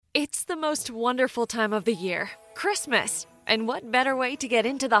It's the most wonderful time of the year, Christmas. And what better way to get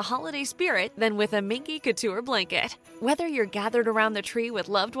into the holiday spirit than with a Minky Couture blanket? Whether you're gathered around the tree with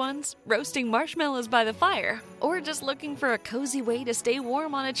loved ones, roasting marshmallows by the fire, or just looking for a cozy way to stay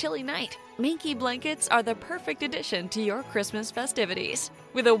warm on a chilly night, Minky blankets are the perfect addition to your Christmas festivities.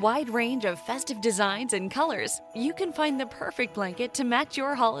 With a wide range of festive designs and colors, you can find the perfect blanket to match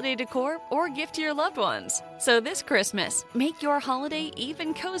your holiday decor or gift to your loved ones. So this Christmas, make your holiday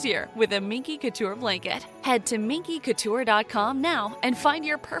even cozier with a Minky Couture blanket. Head to minkycouture.com now and find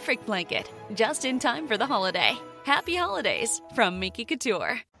your perfect blanket, just in time for the holiday. Happy holidays from Minky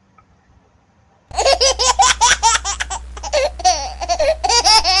Couture.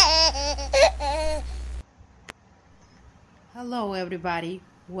 Hello everybody,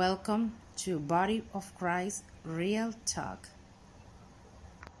 welcome to Body of Christ Real Talk.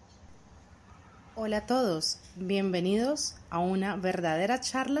 Hola a todos, bienvenidos a una verdadera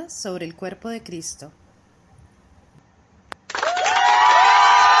charla sobre el cuerpo de Cristo.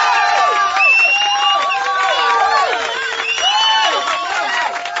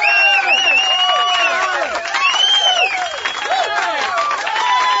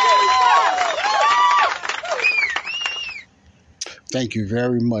 Thank you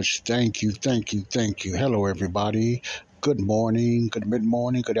very much. Thank you. Hello, everybody. Good morning, good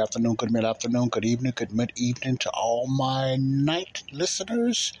mid-morning, good afternoon, good mid-afternoon, good evening, good mid-evening to all my night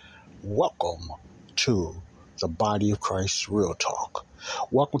listeners. Welcome to the Body of Christ Real Talk.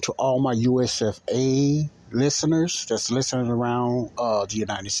 Welcome to all my USFA listeners that's listening around the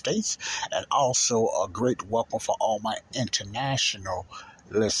United States, and also a great welcome for all my international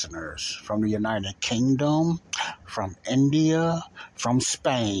listeners from the United Kingdom, from India, from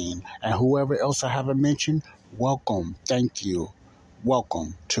Spain, and whoever else I haven't mentioned. Welcome. Thank you.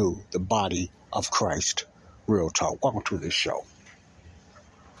 Welcome to the Body of Christ Real Talk. Welcome to this show.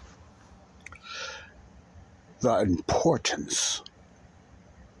 The importance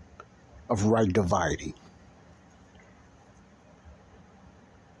of right dividing.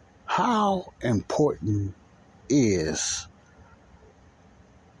 How important is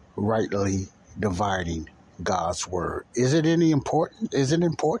rightly dividing God's word? Is it important?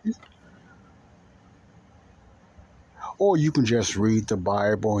 Or you can just read the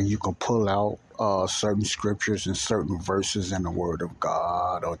Bible and you can pull out certain scriptures and certain verses in the Word of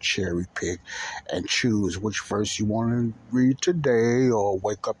God, or cherry pick and choose which verse you want to read today, or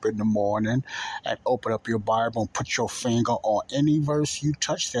wake up in the morning and open up your Bible and put your finger on any verse you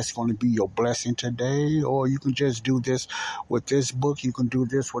touch that's going to be your blessing today. Or you can just do this with this book, you can do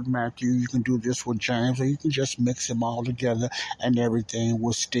this with Matthew, you can do this with James, or you can just mix them all together and everything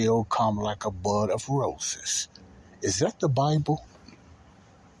will still come like a bud of roses. Is that the Bible?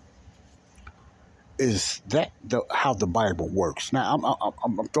 Is that how the Bible works? Now,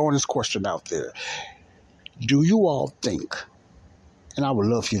 I'm throwing this question out there. Do you all think, and I would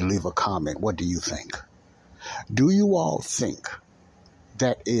love for you to leave a comment, what do you think? Do you all think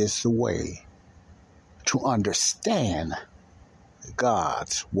that is the way to understand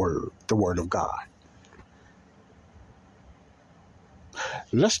God's word, the word of God?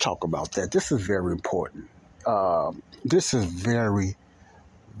 Let's talk about that. This is very important. This is very,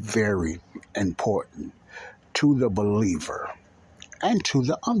 very important to the believer and to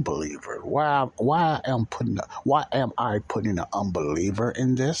the unbeliever. Why am I putting an unbeliever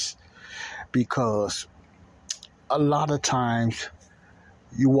in this? Because a lot of times,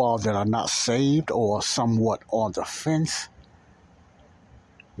 you all that are not saved or somewhat on the fence,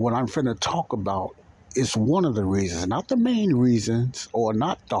 what I'm finna talk about is one of the reasons, not the main reasons, or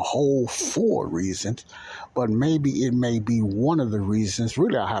not the whole 4 reasons, but maybe it may be one of the reasons.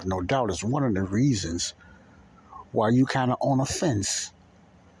 Really, I have no doubt it's one of the reasons why you kind of on a fence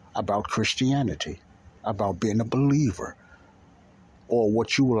about Christianity, about being a believer, or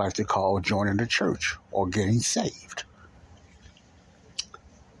what you would like to call joining the church or getting saved.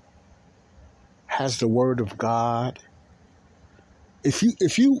 Has the Word of God, if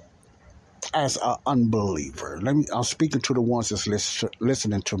you as an unbeliever, I'm speaking to the ones that's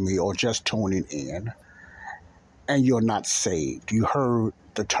listening to me or just tuning in, and you're not saved. You heard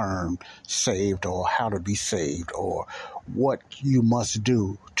the term saved, or how to be saved, or what you must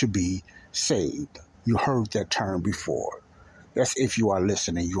do to be saved. You heard that term before. That's if you are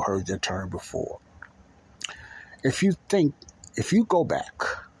listening, you heard that term before. If you go back,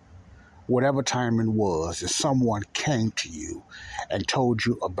 whatever time it was, if someone came to you and told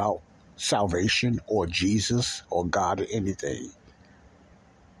you about salvation or Jesus or God or anything,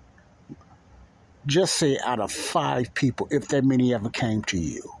 just say out of 5 people, if that many ever came to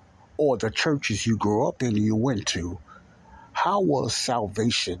you, or the churches you grew up in and you went to, how was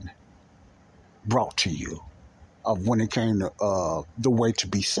salvation brought to you of when it came to the way to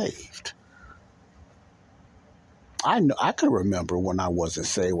be saved. I can remember when I wasn't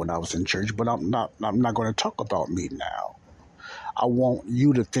saved, when I was in church, but I'm not going to talk about me now. I want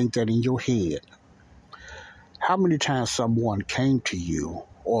you to think that in your head. How many times someone came to you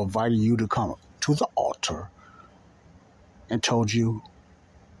or invited you to come to the altar and told you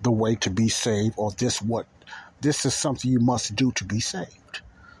the way to be saved, or this is something you must do to be saved?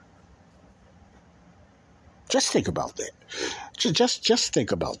 Just think about that. Just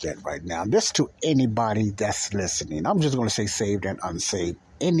think about that right now. This to anybody that's listening. I'm just going to say saved and unsaved.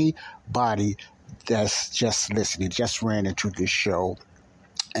 Anybody that's just listening, just ran into this show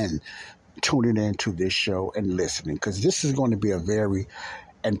and tuning into this show and listening, because this is going to be a very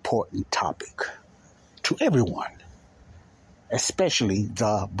important topic to everyone, especially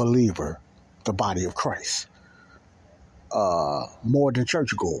the believer, the body of Christ. More than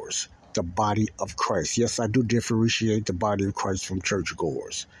churchgoers. The body of Christ. Yes, I do differentiate the body of Christ from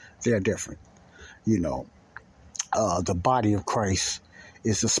churchgoers. They're different. The body of Christ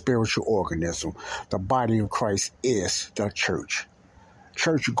is a spiritual organism. The body of Christ is the church.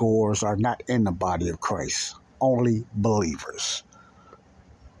 Churchgoers are not in the body of Christ. Only believers.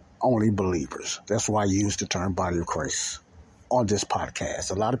 Only believers. That's why I use the term body of Christ on this podcast.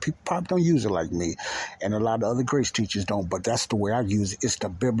 A lot of people probably don't use it like me, and a lot of other grace teachers don't, but that's the way I use it. It's the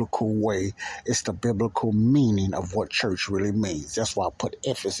biblical way. It's the biblical meaning of what church really means. That's why I put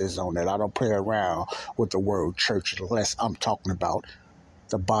emphasis on it. I don't play around with the word church unless I'm talking about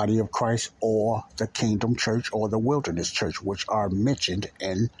the body of Christ or the kingdom church or the wilderness church, which are mentioned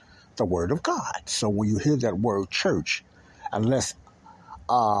in the word of God. So when you hear that word church, unless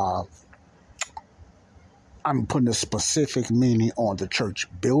I'm putting a specific meaning on the church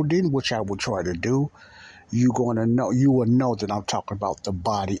building, which I will try to do, you will know that I'm talking about the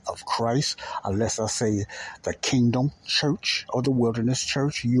body of Christ. Unless I say the kingdom church or the wilderness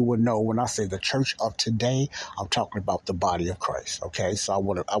church, you will know when I say the church of today, I'm talking about the body of Christ. Okay, so I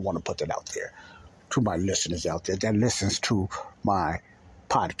want to put that out there to my listeners out there that listens to my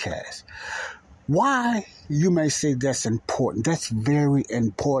podcast. Why, you may say that's important. That's very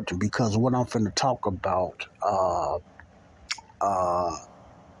important, because what I'm going to talk about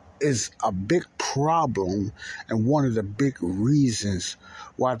is a big problem and one of the big reasons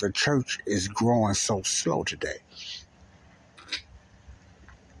why the church is growing so slow today.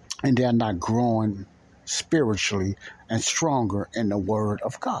 And they're not growing spiritually and stronger in the Word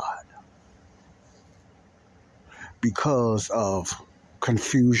of God because of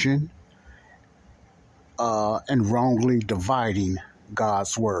confusion and wrongly dividing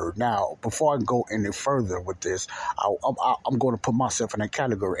God's word. Now, before I go any further with this, I'm going to put myself in a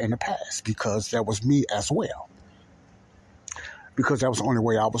category in the past, because that was me as well. Because that was the only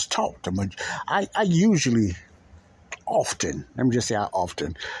way I was taught. I usually, often, let me just say I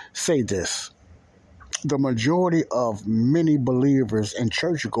often say this. The majority of many believers and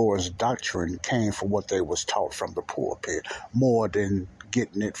churchgoers' doctrine came from what they was taught from the pulpit, more than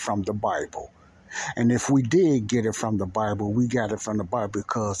getting it from the Bible. And if we did get it from the Bible, we got it from the Bible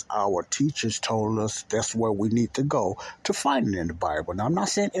because our teachers told us that's where we need to go to find it in the Bible. Now, I'm not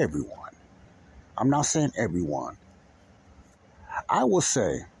saying everyone. I will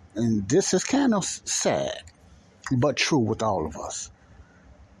say, and this is kind of sad, but true with all of us,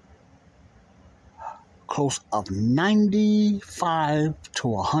 close of 95 to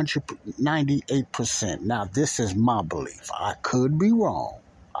 198%. Now, this is my belief. I could be wrong.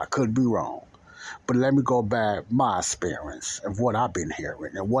 But let me go back my experience of what I've been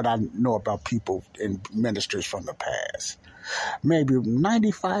hearing and what I know about people in ministries from the past. Maybe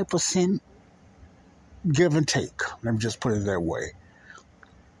 95%, give and take. Let me just put it that way.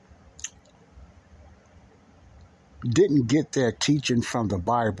 Didn't get their teaching from the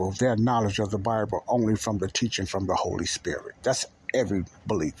Bible, their knowledge of the Bible, only from the teaching from the Holy Spirit. That's every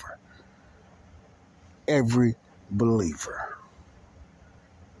believer. Every believer.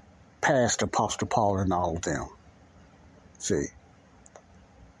 Past Apostle Paul and all of them. See,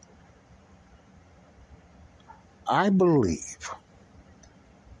 I believe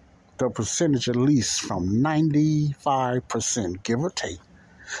the percentage at least from 95%, give or take,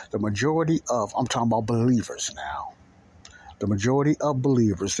 the majority of, I'm talking about believers now, the majority of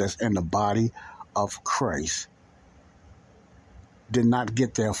believers that's in the body of Christ did not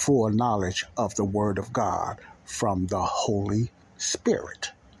get their full knowledge of the Word of God from the Holy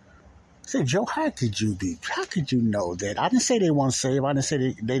Spirit. Say, Joe, how could you know that? I didn't say they weren't saved. I didn't say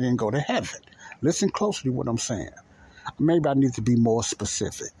they didn't go to heaven. Listen closely to what I'm saying. Maybe I need to be more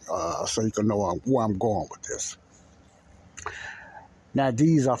specific so you can know where I'm going with this. Now,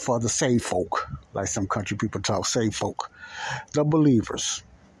 these are for the saved folk, like some country people talk, saved folk, the believers.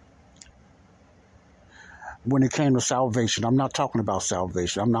 When it came to salvation, I'm not talking about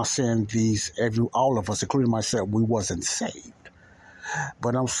salvation. I'm not saying all of us, including myself, we wasn't saved.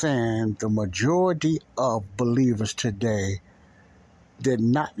 But I'm saying the majority of believers today did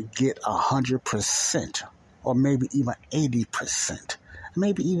not get 100%, or maybe even 80%,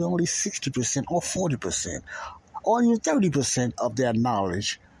 maybe even only 60% or 40%, or even 30% of their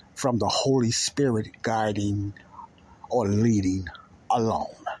knowledge from the Holy Spirit guiding or leading alone.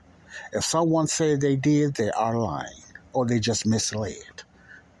 If someone said they did, they are lying, or they just misled.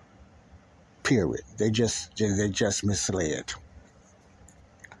 Period. They just misled.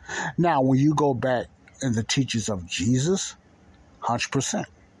 Now, when you go back in the teachings of Jesus, 100%.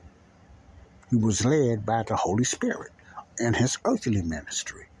 He was led by the Holy Spirit in his earthly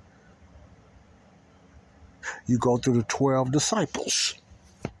ministry. You go through the 12 disciples.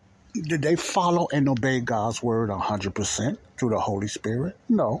 Did they follow and obey God's word 100% through the Holy Spirit?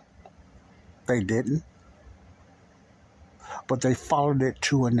 No, they didn't. But they followed it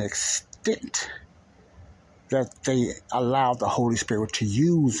to an extent that they allowed the Holy Spirit to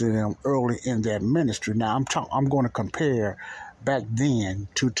use them early in their ministry. Now, I'm going to compare back then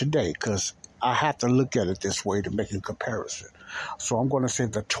to today, because I have to look at it this way to make a comparison. So I'm going to say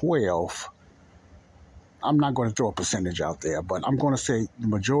the 12, I'm not going to throw a percentage out there, but I'm going to say the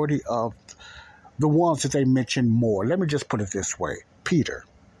majority of the ones that they mention more. Let me just put it this way. Peter,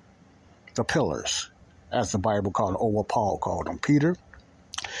 the pillars, as the Bible called them, or what Paul called them. Peter,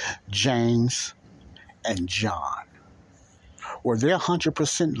 James, and John. Were they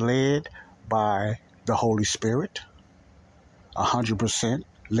 100% led by the Holy Spirit? 100%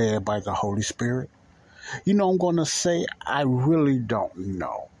 led by the Holy Spirit? You know, I'm going to say I really don't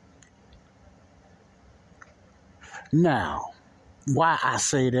know. Now, why I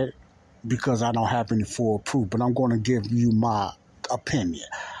say that? Because I don't have any full proof, but I'm going to give you my opinion.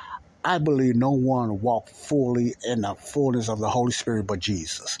 I believe no one walked fully in the fullness of the Holy Spirit but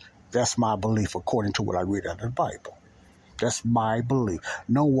Jesus. That's my belief according to what I read out of the Bible. That's my belief.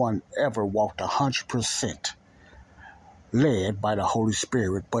 No one ever walked 100% led by the Holy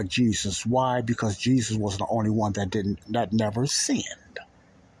Spirit but Jesus. Why? Because Jesus was the only one that never sinned.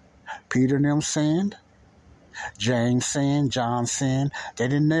 Peter and them sinned. James sinned. John sinned. They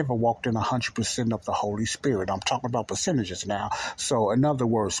never walked in 100% of the Holy Spirit. I'm talking about percentages now. So in other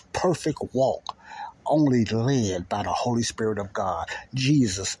words, perfect walk, only led by the Holy Spirit of God.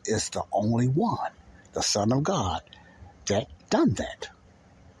 Jesus is the only one, the Son of God, that done that.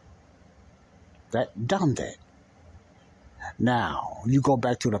 Now, you go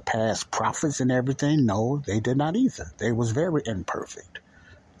back to the past prophets and everything. No, they did not either. They was very imperfect.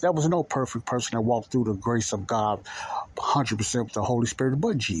 There was no perfect person that walked through the grace of God 100% with the Holy Spirit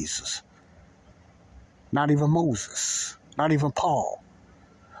but Jesus. Not even Moses. Not even Paul.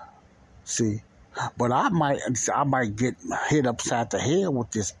 See? But I might get hit upside the head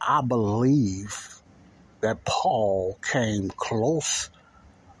with this. I believe that Paul came close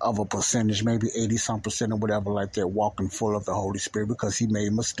of a percentage, maybe 80-some% or whatever like that, walking full of the Holy Spirit, because he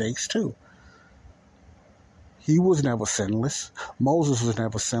made mistakes too. He was never sinless. Moses was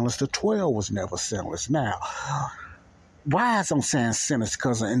never sinless. The 12 was never sinless. Now, why is I'm saying sinless?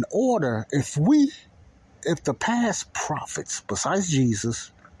 Because if the past prophets, besides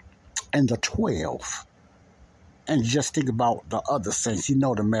Jesus and the 12, and just think about the other saints, you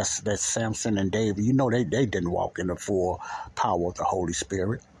know the mess that Samson and David, you know they didn't walk in the full power of the Holy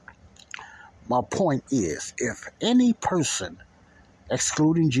Spirit. My point is, if any person,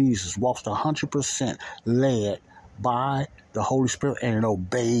 excluding Jesus, walks 100% led by the Holy Spirit and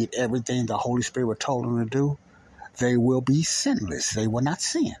obeyed everything the Holy Spirit told them to do, they will be sinless. They will not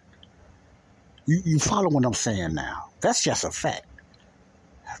sin. You follow what I'm saying now? That's just a fact.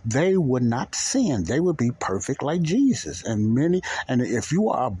 They would not sin. They would be perfect like Jesus. And if you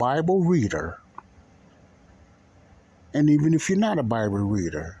are a Bible reader, and even if you're not a Bible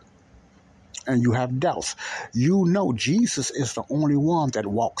reader, and you have doubts, you know Jesus is the only one that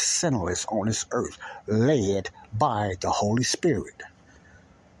walks sinless on this earth, led by the Holy Spirit.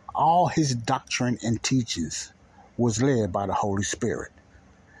 All his doctrine and teachings was led by the Holy Spirit.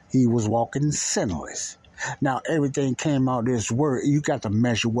 He was walking sinless. Now, everything came out of this word. You got to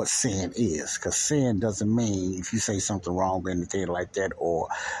measure what sin is, because sin doesn't mean if you say something wrong or anything like that, or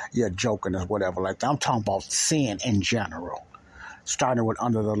you're joking or whatever like that. I'm talking about sin in general. Starting with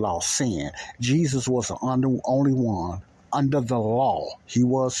under the law, sin. Jesus was the only one under the law. He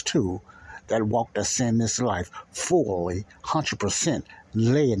was too, that walk that sinless life fully, 100%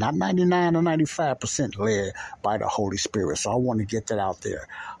 led, not 99 or 95% led by the Holy Spirit. So I want to get that out there.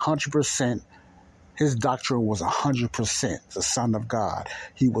 100%. His doctrine was 100% the Son of God.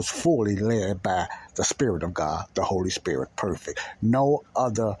 He was fully led by the Spirit of God, the Holy Spirit, perfect. No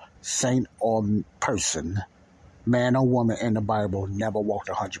other saint or person, man or woman in the Bible, never walked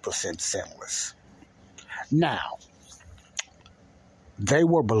 100% sinless. Now, they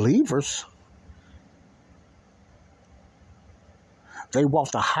were believers. They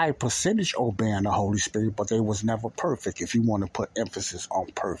walked a high percentage obeying the Holy Spirit, but they was never perfect, if you want to put emphasis on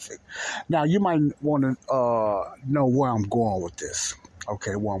perfect. Now, you might want to know where I'm going with this.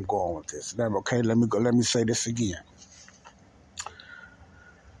 Okay, where I'm going with this. Okay, let me say this again.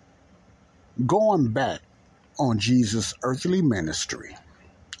 Going back on Jesus' earthly ministry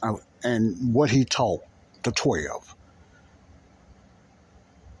and what he taught the 12.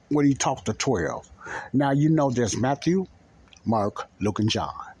 What he taught the 12. Now, you know there's Matthew, Mark, Luke, and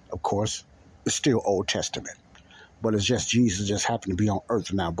John. Of course, it's still Old Testament. But it's just Jesus just happened to be on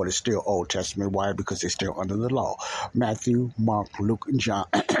earth now, but it's still Old Testament. Why? Because they're still under the law. Matthew, Mark, Luke, and John,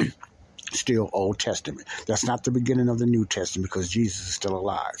 still Old Testament. That's not the beginning of the New Testament because Jesus is still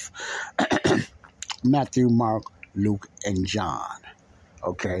alive. Matthew, Mark, Luke, and John.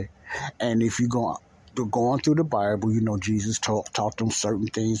 Okay? And if you go going through the Bible, you know, Jesus taught them certain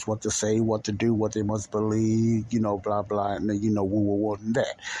things, what to say, what to do, what they must believe, you know, blah, blah, and, you know, and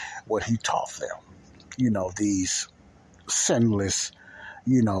that. What he taught them, you know, these sinless,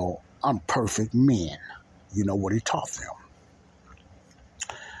 you know, imperfect men, you know, what he taught them.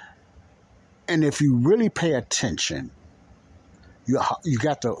 And if you really pay attention, you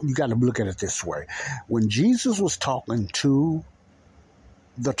got to look at it this way. When Jesus was talking to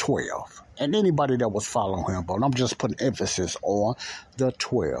the 12 and anybody that was following him, but I'm just putting emphasis on the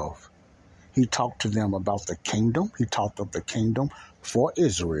 12. He talked to them about the kingdom. He talked of the kingdom for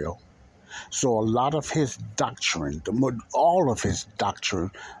Israel. So a lot of his doctrine, all of his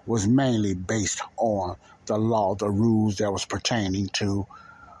doctrine was mainly based on the law, the rules that was pertaining to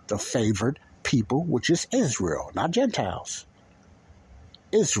the favored people, which is Israel, not Gentiles.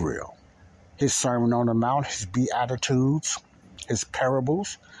 Israel. His Sermon on the Mount, his Beatitudes, his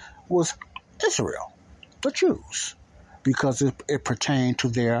parables was Israel, the Jews, because it pertained to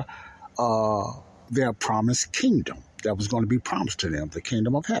their promised kingdom that was going to be promised to them, the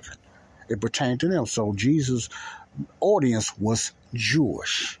kingdom of heaven. It pertained to them. So Jesus' audience was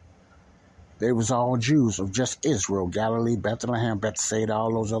Jewish. They was all Jews of just Israel, Galilee, Bethlehem, Bethsaida,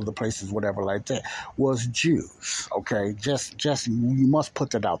 all those other places, whatever like that, was Jews. Okay, just you must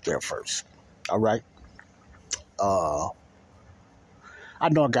put that out there first. All right. I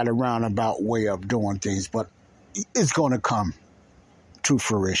know I got a roundabout way of doing things, but it's going to come to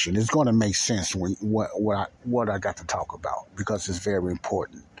fruition. It's going to make sense when what I got to talk about, because it's very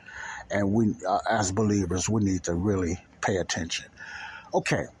important. And we, as believers, we need to really pay attention.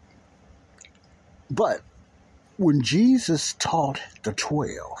 Okay. But when Jesus taught the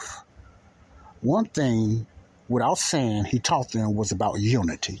 12, one thing, without saying, he taught them was about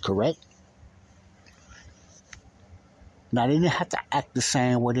unity, correct? Now, they didn't have to act the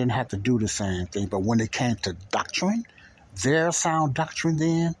same way, they didn't have to do the same thing, but when it came to doctrine, their sound doctrine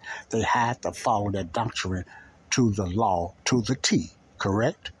then, they had to follow that doctrine to the law, to the T,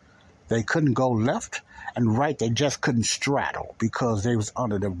 correct? They couldn't go left and right. They just couldn't straddle because they was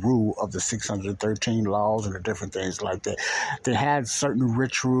under the rule of the 613 laws and the different things like that. They had certain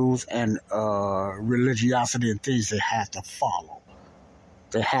rituals and religiosity and things they had to follow.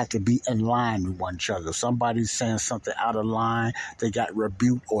 They had to be in line with one another. Somebody's saying something out of line, they got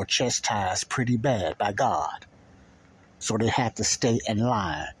rebuked or chastised pretty bad by God. So they had to stay in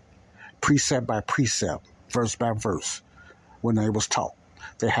line, precept by precept, verse by verse, when they was taught.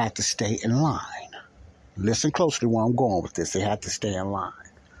 They had to stay in line. Listen closely where I'm going with this. They had to stay in line.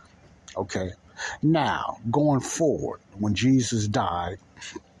 Okay. Now, going forward, when Jesus died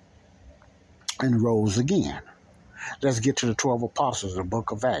and rose again, let's get to the 12 apostles, the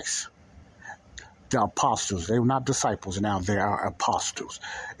book of Acts. The apostles, they were not disciples, now they are apostles.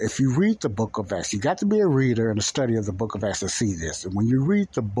 If you read the book of Acts, you got to be a reader and a study of the book of Acts to see this. And when you read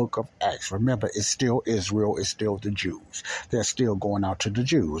the book of Acts, remember, it's still Israel, it's still the Jews. They're still going out to the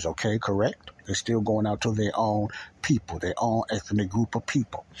Jews, okay, correct? They're still going out to their own people, their own ethnic group of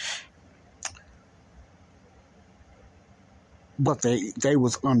people. But they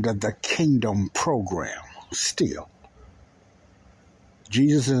was under the kingdom program still.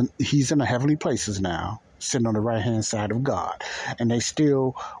 Jesus, he's in the heavenly places now, sitting on the right-hand side of God. And they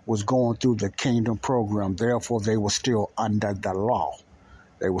still was going through the kingdom program. Therefore, they were still under the law.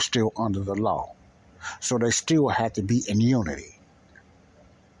 They were still under the law. So they still had to be in unity.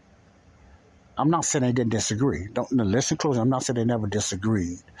 I'm not saying they didn't disagree. Don't listen closely. I'm not saying they never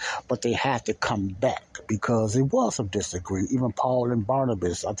disagreed, but they had to come back because it was a disagree. Even Paul and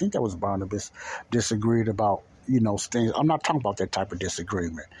Barnabas, I think that was Barnabas, disagreed about, things. I'm not talking about that type of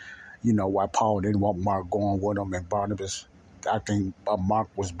disagreement. Why Paul didn't want Mark going with him, and Barnabas, I think Mark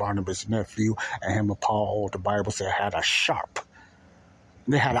was Barnabas' nephew, and him and Paul, the Bible said,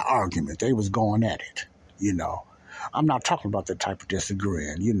 they had an argument. They was going at it, I'm not talking about that type of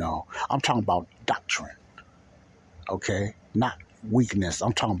disagreeing, I'm talking about doctrine, okay? Not weakness.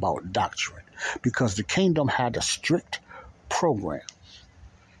 I'm talking about doctrine. Because the kingdom had a strict program.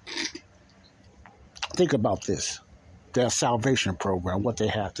 Think about this. Their salvation program, what they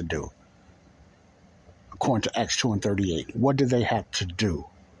had to do. According to Acts 2:38, what did they have to do?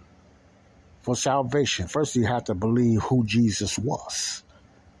 For salvation, first you have to believe who Jesus was.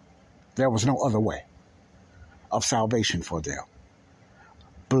 There was no other way of salvation for them.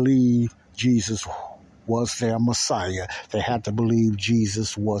 Believe Jesus was their Messiah. They had to believe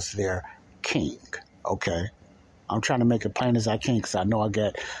Jesus was their King. Okay? I'm trying to make it plain as I can because I know I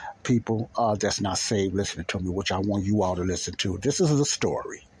got people that's not saved listening to me, which I want you all to listen to. This is the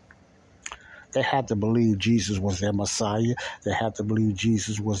story. They had to believe Jesus was their Messiah. They had to believe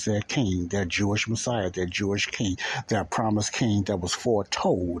Jesus was their King, their Jewish Messiah, their Jewish King, their promised King that was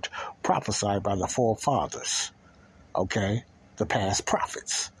foretold, prophesied by the forefathers. Okay? The past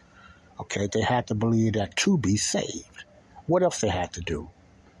prophets. Okay? They had to believe that to be saved. What else they had to do?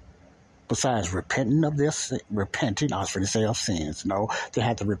 Besides repenting, I was going to say of sins. No, they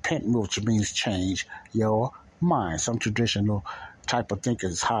had to repent, which means change your mind. Some traditional type of thinking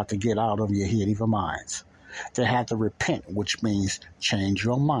is hard to get out of your head, even minds. They had to repent, which means change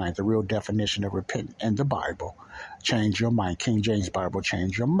your mind. The real definition of repent in the Bible. Change your mind. King James Bible,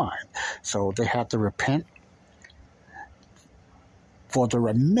 change your mind. So they had to repent for the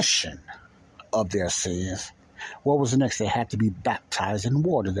remission of their sins. What was the next? They had to be baptized in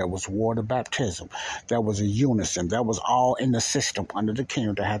water. There was water baptism. There was a unison. That was all in the system under the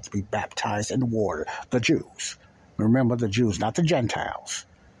kingdom. They had to be baptized in water. The Jews. Remember the Jews, not the Gentiles.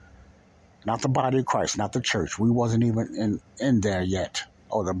 Not the body of Christ, not the church. We wasn't even in there yet.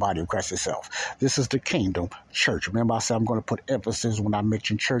 Or the body of Christ itself. This is the kingdom church. Remember I said I'm going to put emphasis when I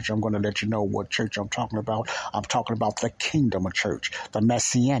mention church. I'm going to let you know what church I'm talking about. I'm talking about the kingdom of church. The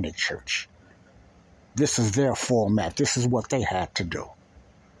messianic church. This is their format. This is what they had to do.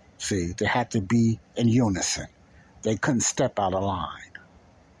 See, they had to be in unison. They couldn't step out of line.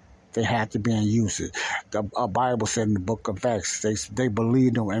 They had to be in unison. The Bible said in the book of Acts, they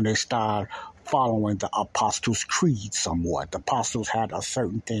believed them and they started following the Apostles' Creed somewhat. The apostles had a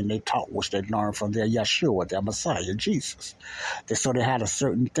certain thing they taught, which they learned from their Yeshua, their Messiah, Jesus. So they had a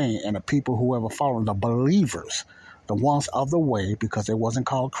certain thing, and the people who ever followed, the believers, the ones of the way, because they wasn't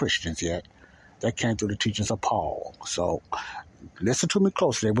called Christians yet, that came through the teachings of Paul. So listen to me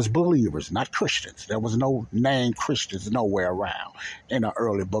closely. There was believers, not Christians. There was no name Christians nowhere around in the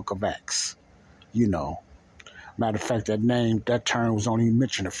early book of Acts. Matter of fact, that term was only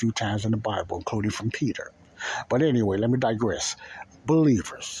mentioned a few times in the Bible, including from Peter. But anyway, let me digress.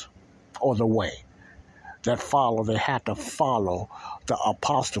 Believers, or the way that follow, they had to follow the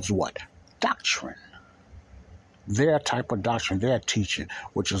apostles' what? Doctrine. Their type of doctrine, their teaching,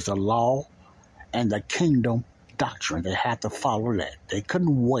 which is the law and the kingdom doctrine. They had to follow that. They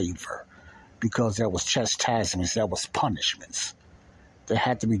couldn't waver because there was chastisements, there was punishments. They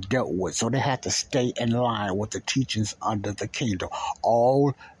had to be dealt with. So they had to stay in line with the teachings under the kingdom.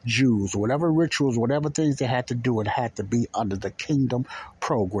 All Jews, whatever rituals, whatever things they had to do, it had to be under the kingdom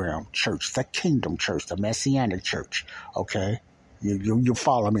program church, the kingdom church, the messianic church. Okay? You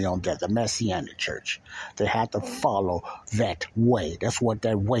follow me on that, the messianic church. They had to follow that way. That's what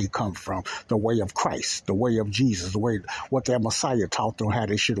that way comes from. The way of Christ, the way of Jesus, the way what their Messiah taught them, how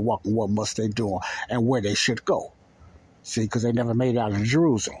they should walk and what must they do and where they should go. See, because they never made it out of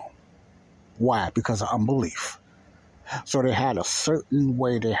Jerusalem. Why? Because of unbelief. So they had a certain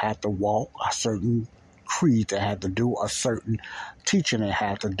way they had to walk, a certain creed they had to do, a certain teaching they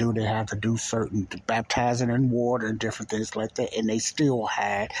had to do. They had to do certain baptizing in water and different things like that. And they still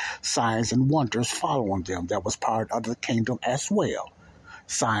had signs and wonders following them. That was part of the kingdom as well.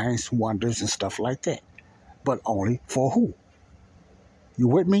 Signs, wonders, and stuff like that. But only for who? You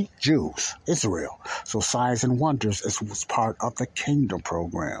with me? Jews, Israel. So signs and wonders was part of the kingdom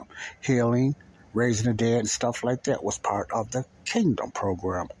program. Healing, raising the dead, and stuff like that was part of the kingdom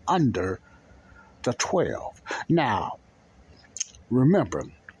program under the 12. Now, remember,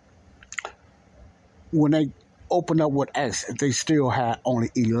 when they open up with Acts, they still had only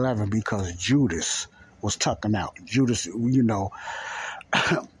 11 because Judas was tucking out. Judas,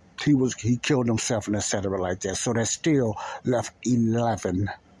 he killed himself and etc. like that. So that still left 11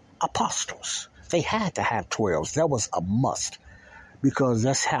 apostles. They had to have 12. That was a must because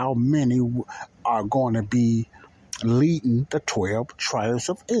that's how many are going to be leading the 12 tribes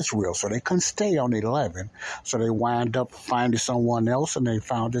of Israel. So they couldn't stay on 11. So they wind up finding someone else, and they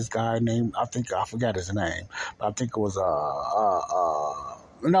found this guy named, I forgot his name, but I think it was,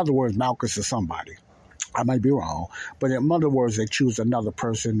 in other words, Malchus or somebody. I might be wrong, but in other words, they choose another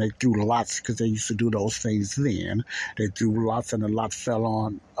person. They threw lots because they used to do those things then. They threw lots, and the lot fell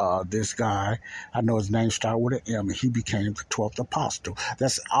on this guy. I know his name started with an M, and he became the 12th apostle.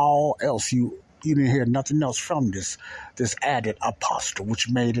 That's all else. You didn't hear nothing else from this added apostle, which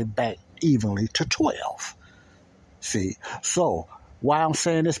made it back evenly to 12. See, so why I'm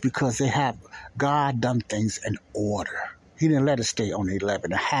saying this, because they have God done things in order. He didn't let it stay on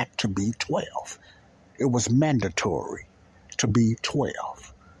 11. It had to be 12. It was mandatory to be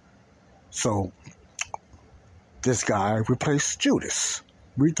 12. So this guy replaced Judas.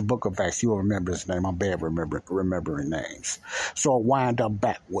 Read the book of Acts. You'll remember his name. I'm bad remembering names. So it wind up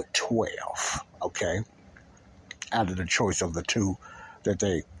back with 12, okay, out of the choice of the two that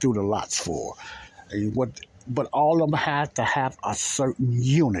they threw the lots for. But all of them had to have a certain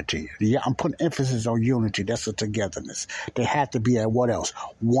unity. Yeah, I'm putting emphasis on unity. That's a togetherness. They had to be at what else?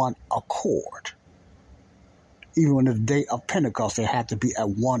 One accord. Even on the day of Pentecost, they had to be at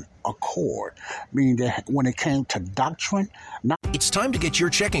one accord. Meaning that when it came to doctrine... It's time to get your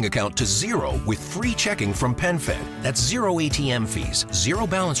checking account to zero with free checking from PenFed. That's zero ATM fees, zero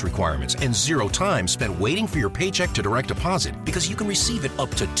balance requirements, and zero time spent waiting for your paycheck to direct deposit because you can receive it up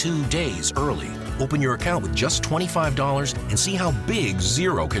to 2 days early. Open your account with just $25 and see how big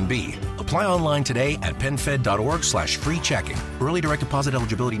zero can be. Apply online today at PenFed.org/free checking. Early direct deposit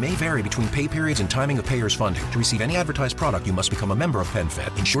eligibility may vary between pay periods and timing of payers' funding. To receive any advertised product, you must become a member of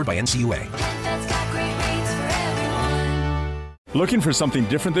PenFed, insured by NCUA. Looking for something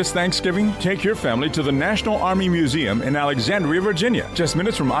different this Thanksgiving? Take your family to the National Army Museum in Alexandria, Virginia, just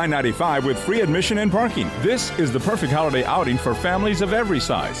minutes from I-95 with free admission and parking. This is the perfect holiday outing for families of every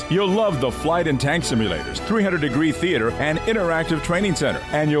size. You'll love the flight and tank simulators, 300-degree theater, and interactive training center.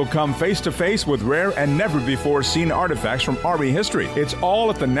 And you'll come face-to-face with rare and never-before-seen artifacts from Army history. It's all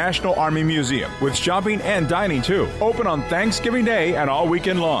at the National Army Museum, with shopping and dining, too. Open on Thanksgiving Day and all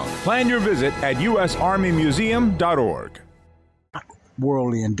weekend long. Plan your visit at usarmymuseum.org.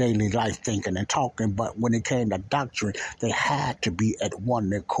 Worldly and daily life thinking and talking, but when it came to doctrine, they had to be at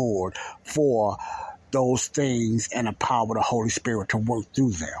one accord for those things and the power of the Holy Spirit to work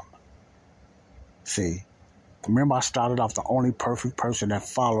through them. See, remember I started off, the only perfect person that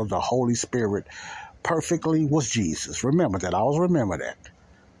followed the Holy Spirit perfectly was Jesus. Remember that. I always remember that,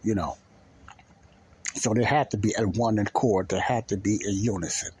 So they had to be at one accord. They had to be in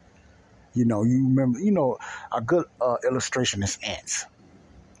unison. You remember, a good illustration is ants.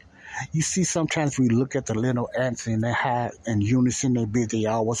 You see, sometimes we look at the little ants and they have in unison, they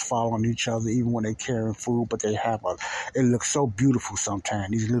always following each other, even when they're carrying food, but it looks so beautiful sometimes,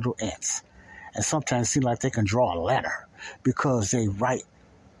 these little ants. And sometimes it seems like they can draw a letter because they write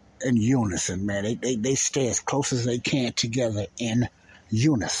in unison, man. They stay as close as they can together in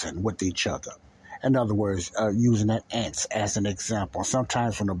unison with each other. In other words, using that ants as an example.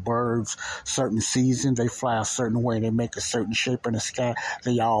 Sometimes when the birds, certain seasons, they fly a certain way, they make a certain shape in the sky,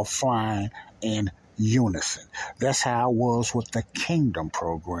 they all flying in unison. That's how it was with the kingdom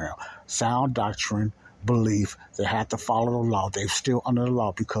program. Sound doctrine, belief, they had to follow the law. They're still under the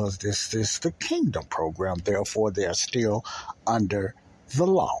law because this is the kingdom program. Therefore, they're still under the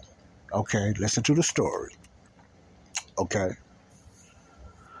law. Okay, listen to the story. Okay.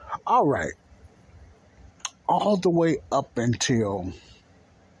 All right. All the way up until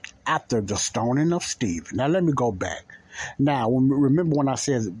after the stoning of Stephen. Now, let me go back. Now, remember when I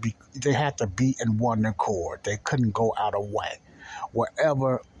said they had to be in one accord. They couldn't go out of whack.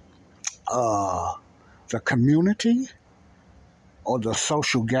 Wherever the community or the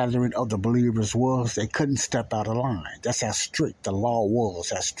social gathering of the believers was, they couldn't step out of line. That's how strict the law was,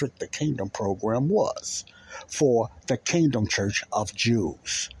 how strict the kingdom program was for the kingdom church of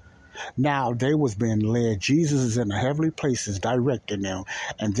Jews. Now they was being led. Jesus is in the heavenly places directing them,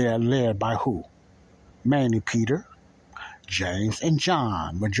 and they're led by who? Mainly Peter, James, and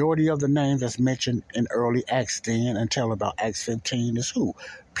John. Majority of the names that's mentioned in early Acts then until about Acts 15 is who?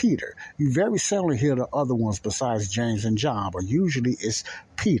 Peter. You very seldom hear the other ones besides James and John, but usually it's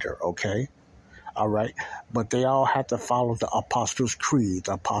Peter, okay? All right. But they all had to follow the Apostles' Creed,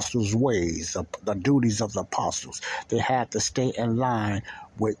 the Apostles' ways, the duties of the apostles. They had to stay in line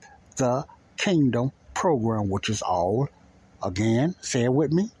with the kingdom program, which is all, again, say it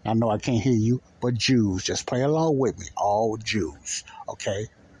with me. I know I can't hear you, but Jews. Just play along with me. All Jews. Okay.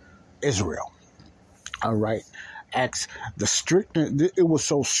 Israel. All right. Acts, it was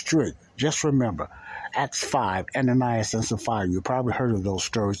so strict. Just remember, Acts 5, Ananias and Sapphira. You probably heard of those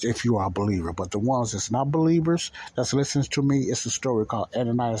stories if you are a believer. But the ones that's not believers, that's listening to me, it's a story called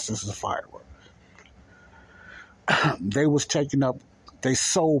Ananias and Sapphira. They was taking up, they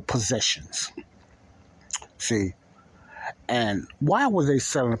sold possessions. See, and why were they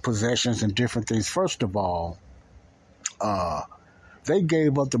selling possessions and different things? First of all, they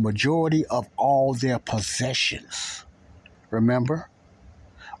gave up the majority of all their possessions. Remember?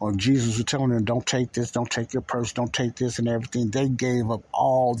 When Jesus was telling them, don't take this, don't take your purse, don't take this and everything, they gave up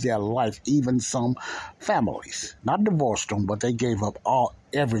all their life, even some families. Not divorced them, but they gave up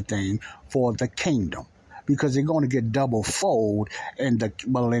everything for the kingdom. Because they're going to get double fold in the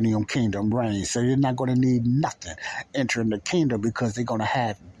millennium kingdom reign. So they're not going to need nothing entering the kingdom because they're going to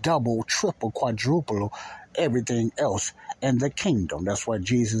have double, triple, quadruple everything else in the kingdom. That's why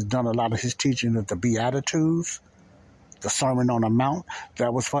Jesus done a lot of his teaching of the Beatitudes, the Sermon on the Mount.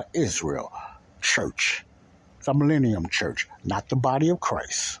 That was for Israel church, the millennium church, not the body of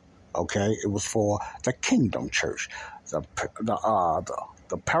Christ. Okay, it was for the kingdom church. The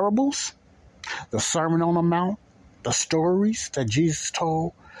parables, the Sermon on the Mount, the stories that Jesus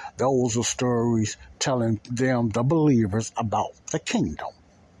told, those are stories telling them, the believers, about the kingdom.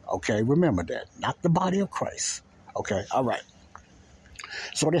 Okay, remember that. Not the body of Christ. Okay, all right.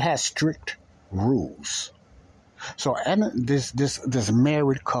 So they had strict rules. So this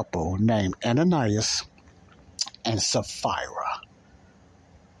married couple named Ananias and Sapphira,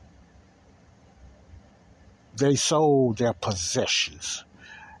 they sold their possessions.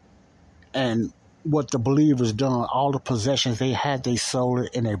 And what the believers done, all the possessions they had, they sold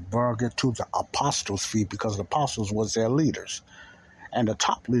it in a bargain to the apostles' feet because the apostles was their leaders. And the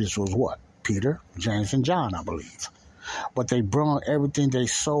top leaders was what? Peter, James, and John, I believe. But they brought everything they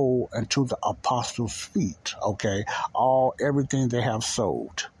sold into the apostles' feet, okay? Everything they have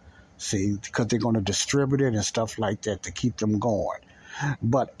sold. See, because they're going to distribute it and stuff like that to keep them going.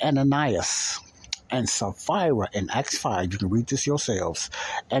 But Ananias and Sapphira in Acts 5, you can read this yourselves,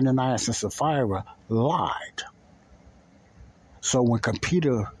 Ananias and Sapphira lied. So when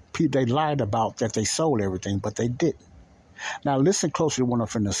they lied about that they sold everything, but they didn't. Now listen closely to what I'm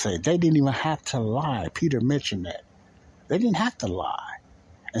finna to say. They didn't even have to lie. Peter mentioned that. They didn't have to lie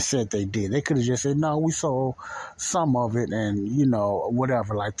and said they did. They could have just said, no, we sold some of it and,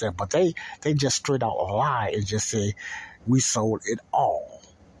 whatever like that. But they just straight out lie and just say, we sold it all.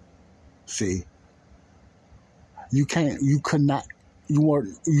 See, you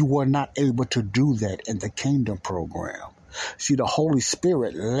were not able to do that in the kingdom program. See, the Holy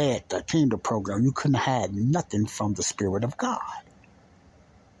Spirit led the kingdom program. You couldn't have nothing from the Spirit of God.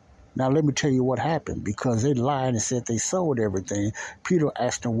 Now, let me tell you what happened. Because they lied and said they sold everything, Peter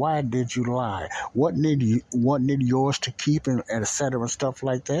asked them, why did you lie? Wasn't it yours to keep and et cetera and stuff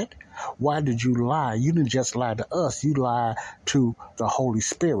like that? Why did you lie? You didn't just lie to us. You lied to the Holy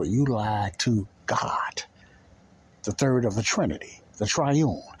Spirit. You lied to God, the third of the Trinity, the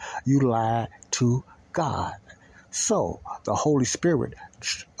triune. You lied to God. So the Holy Spirit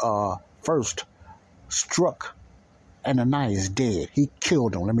first struck Ananias dead. He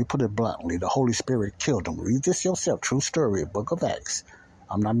killed him. Let me put it bluntly. The Holy Spirit killed him. Read this yourself. True story, Book of Acts.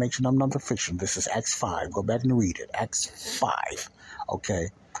 I'm not making up another fiction. This is Acts 5. Go back and read it. Acts 5. Okay.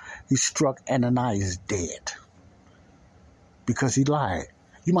 He struck Ananias dead because he lied.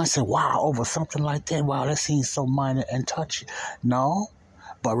 You might say, wow, over something like that. Wow, that seems so minor and touchy. No.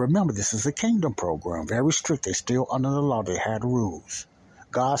 But remember, this is a kingdom program. Very strict. They're still under the law. They had rules.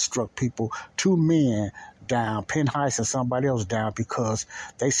 God struck people, 2 men down, Pinchas and somebody else down, because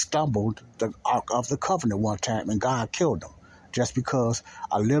they stumbled the Ark of the Covenant one time, and God killed them. Just because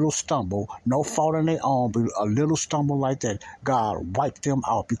a little stumble, no fault in their own, but a little stumble like that, God wiped them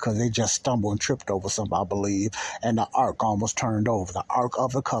out because they just stumbled and tripped over something, I believe, and the Ark almost turned over. The Ark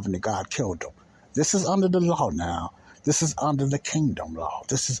of the Covenant, God killed them. This is under the law now. This is under the kingdom law.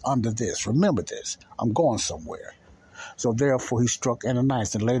 This is under this. Remember this. I'm going somewhere. So therefore he struck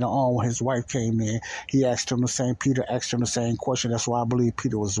Ananias. And later on, when his wife came in, Peter asked him the same question. That's why I believe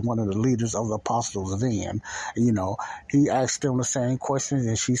Peter was one of the leaders of the apostles then. He asked them the same questions,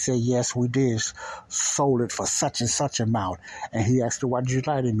 and she said, yes, we did sold it for such and such amount. And he asked her, why did you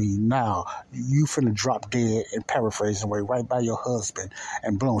lie to me? Now, you finna drop dead, and paraphrasing way, right by your husband.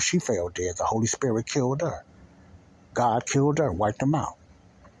 And boom, she fell dead. The Holy Spirit killed her. God killed her, wiped them out.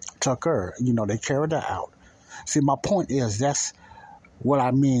 Took her, they carried her out. See, my point is, that's what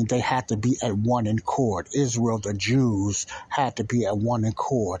I mean. They had to be at one accord. Israel, the Jews, had to be at one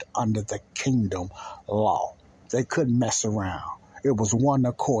accord under the kingdom law. They couldn't mess around. It was one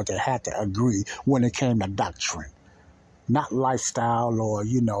accord. They had to agree when it came to doctrine. Not lifestyle or,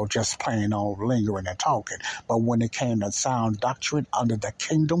 just plain on lingering and talking. But when it came to sound doctrine under the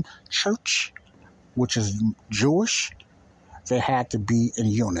kingdom church, which is Jewish, they had to be in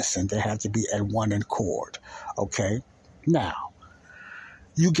unison. They had to be at one accord. Okay? Now,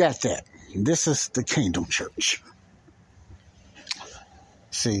 you got that. This is the kingdom church.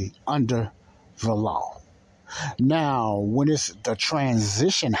 See, under the law. Now, when the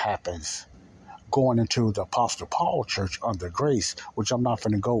transition happens, going into the Apostle Paul church under grace, which I'm not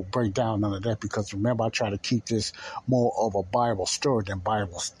going to go break down none of that, because remember, I try to keep this more of a Bible story than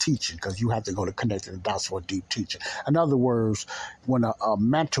Bible teaching, because you have to go to connecting the dots for a deep teaching. In other words, when a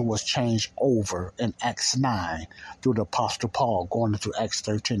mantle was changed over in Acts 9 through the Apostle Paul, going into Acts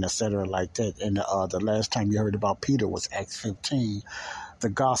 13, etc., like that, and the last time you heard about Peter was Acts 15, the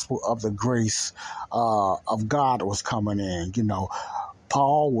gospel of the grace of God was coming in,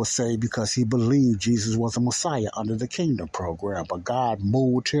 Paul was saved because he believed Jesus was a Messiah under the kingdom program, but God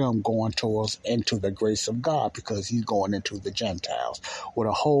moved him going towards into the grace of God because he's going into the Gentiles with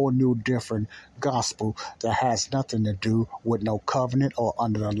a whole new different gospel that has nothing to do with no covenant or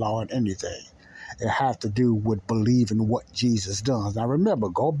under the law and anything. It has to do with believing what Jesus does. Now remember,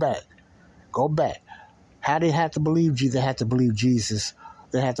 go back. How they had to believe Jesus? They had to believe Jesus.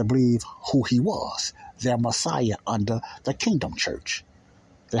 They had to believe who he was, their Messiah under the kingdom church.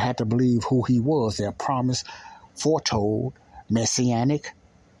 They had to believe who he was, their promised, foretold, messianic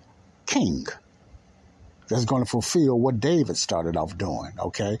king that's going to fulfill what David started off doing,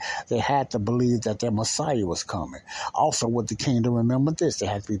 okay? They had to believe that their Messiah was coming. Also, with the kingdom, remember this, they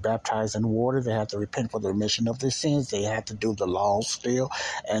had to be baptized in water, they had to repent for the remission of their sins, they had to do the laws still,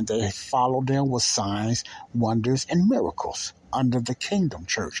 and they followed them with signs, wonders, and miracles. Under the kingdom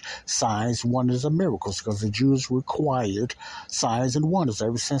church, signs, wonders, and miracles, because the Jews required signs and wonders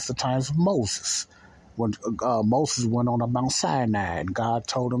ever since the times of Moses. When Moses went on Mount Sinai, and God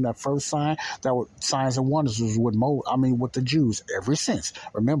told him that first sign, that was signs and wonders, was with the Jews ever since.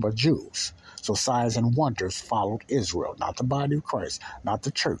 Remember, Jews. So signs and wonders followed Israel, not the body of Christ, not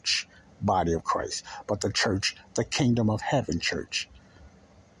the church body of Christ, but the church, the kingdom of heaven church.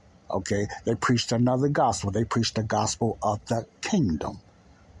 Okay, they preached another gospel. They preached the gospel of the kingdom.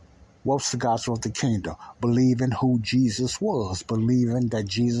 What's the gospel of the kingdom? Believing who Jesus was. Believing that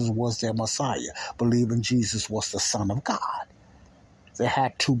Jesus was their Messiah. Believing Jesus was the Son of God. They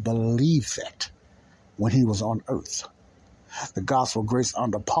had to believe that when he was on earth. The gospel of grace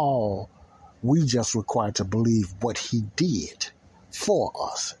under Paul, we just required to believe what he did for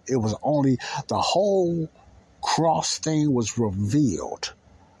us. It was only the whole cross thing was revealed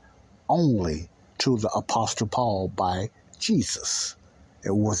only to the Apostle Paul by Jesus.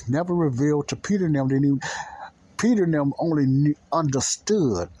 It was never revealed to Peter and them. Peter and them only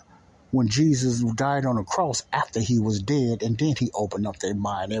understood when Jesus died on the cross after he was dead, and then he opened up their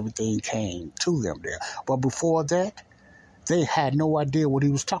mind. Everything came to them there. But before that, they had no idea what he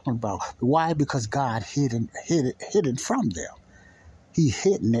was talking about. Why? Because God hid it from them. He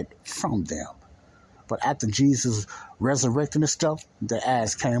hidden it from them. But after Jesus resurrecting and stuff, their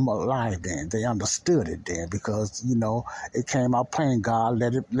eyes came alive then. They understood it then because, it came out plain. God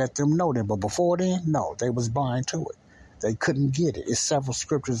let them know that. But before then, no, they was blind to it. They couldn't get it. It's several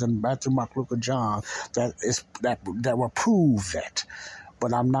scriptures in Matthew, Mark, Luke, and John that will prove that.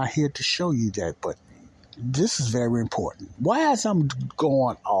 But I'm not here to show you that. But this is very important. Why is I'm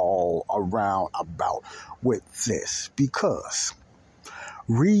going all around about with this? Because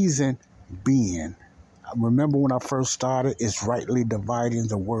reason being, remember when I first started, is rightly dividing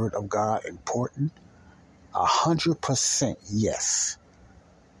the word of God important? 100% yes.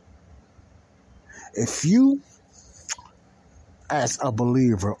 If you, as a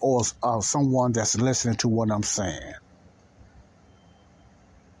believer or someone that's listening to what I'm saying,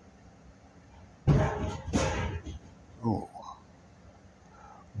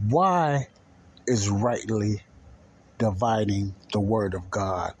 why is rightly dividing the word of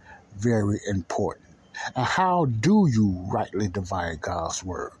God very important? And how do you rightly divide God's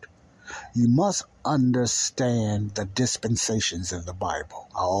word? You must understand the dispensations in the Bible.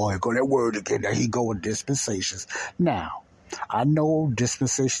 Oh, here go that word again. There he go with dispensations. Now, I know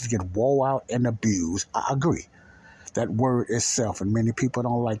dispensations get wore out and abused. I agree. That word itself, and many people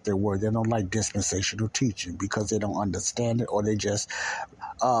don't like that word. They don't like dispensational teaching because they don't understand it, or they just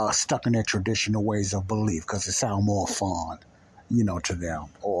stuck in their traditional ways of belief because it sounds more fun, to them,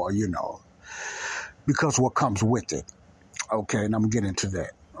 or, because what comes with it. Okay, and I'm getting into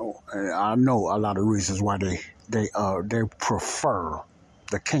that. I know a lot of reasons why they prefer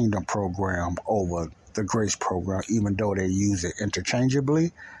the Kingdom program over the Grace program, even though they use it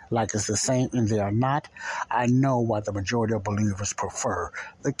interchangeably, like it's the same, and they are not. I know why the majority of believers prefer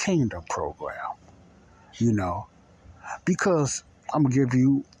the Kingdom program, because I'm going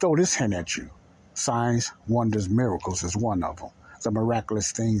to throw this hint at you. Signs, wonders, miracles is one of them. The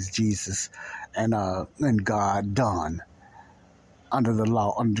miraculous things Jesus and God done under the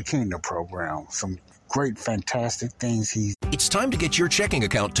law, under the Kingdom program. Some great, fantastic things It's time to get your checking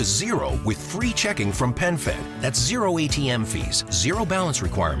account to zero with free checking from PenFed. That's zero ATM fees, zero balance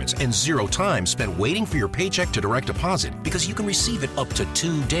requirements, and zero time spent waiting for your paycheck to direct deposit because you can receive it up to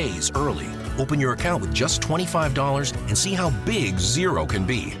 2 days early. Open your account with just $25 and see how big zero can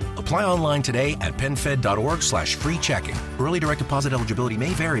be. Apply online today at PenFed.org/free checking. Early direct deposit eligibility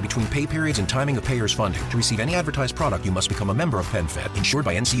may vary between pay periods and timing of payer's funding. To receive any advertised product, you must become a member of PenFed, insured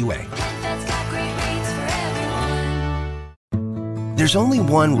by NCUA. PenFed's got great rates for everyone. There's only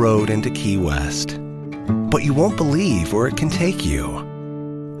one road into Key West, but you won't believe where it can take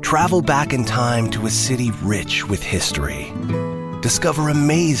you. Travel back in time to a city rich with history. Discover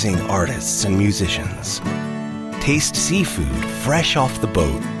amazing artists and musicians. Taste seafood fresh off the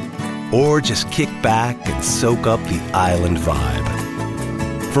boat. Or just kick back and soak up the island vibe.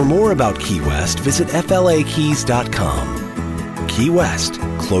 For more about Key West, visit flakeys.com. Key West,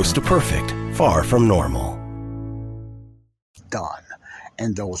 close to perfect, far from normal. done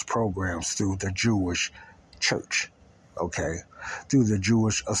in those programs through the Jewish church, okay? Through the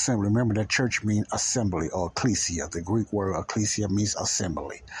Jewish assembly. Remember that church means assembly or ecclesia. The Greek word ecclesia means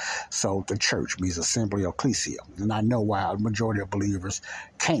assembly. So the church means assembly or ecclesia. And I know why a majority of believers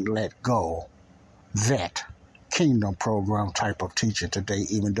can't let go that kingdom program type of teaching today,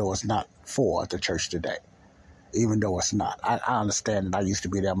 even though it's not for the church today. Even though it's not. I understand that I used to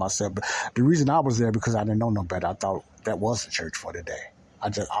be there myself. But the reason I was there because I didn't know no better. I thought that was the church for today. I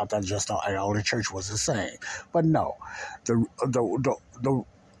thought all the church was the same. But no. The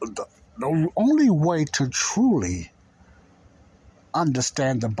only way to truly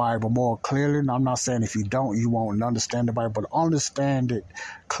understand the Bible more clearly, and I'm not saying if you don't, you won't understand the Bible, but understand it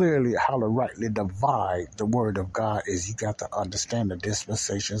clearly, how to rightly divide the Word of God is you got to understand the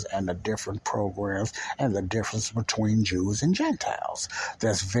dispensations and the different programs and the difference between Jews and Gentiles.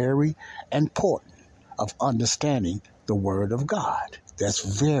 That's very important of understanding the Word of God.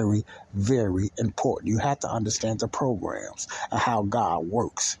 That's very, very important. You have to understand the programs and how God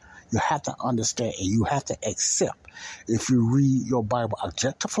works. You have to understand and you have to accept. If you read your Bible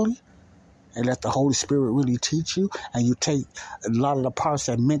objectively and let the Holy Spirit really teach you, and you take a lot of the parts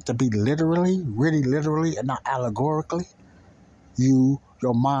that are meant to be literally, really literally, and not allegorically, your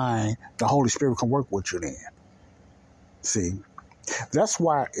mind, the Holy Spirit can work with you then. See, that's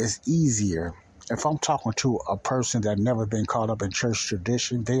why it's easier. If I'm talking to a person that never been caught up in church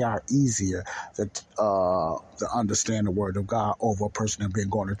tradition, they are easier to understand the Word of God over a person that's been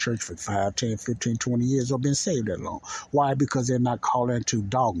going to church for 5, 10, 15, 20 years or been saved that long. Why? Because they're not called into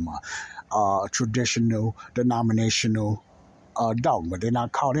dogma, traditional, denominational dogma. They're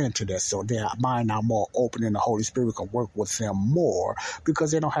not caught into that. So their mind are more open and the Holy Spirit can work with them more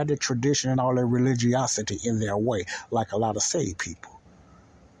because they don't have the tradition and all their religiosity in their way like a lot of saved people.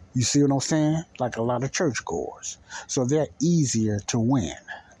 You see what I'm saying? Like a lot of churchgoers. So they're easier to win.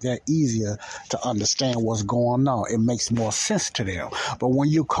 They're easier to understand what's going on. It makes more sense to them. But when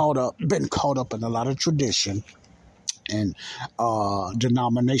you're been caught up in a lot of tradition and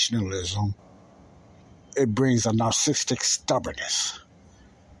denominationalism, it brings a narcissistic stubbornness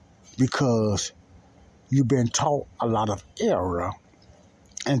because you've been taught a lot of error,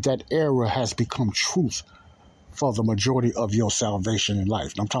 and that error has become truth for the majority of your salvation in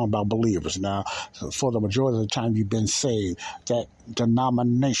life. And I'm talking about believers now. For the majority of the time you've been saved, that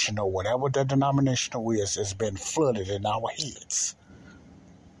denominational, whatever the denominational is, has been flooded in our heads.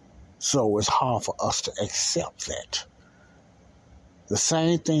 So it's hard for us to accept that. The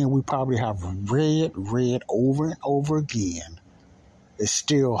same thing we probably have read over and over again. It's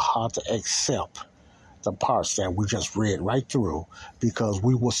still hard to accept the parts that we just read right through because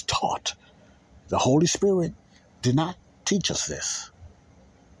we was taught The Holy Spirit did not teach us this.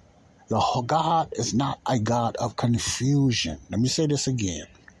 God is not a God of confusion. Let me say this again.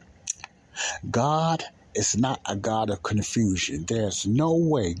 God is not a God of confusion. There's no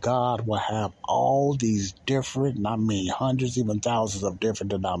way God will have all these different, hundreds, even thousands of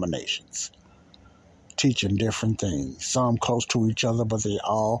different denominations teaching different things. Some close to each other, but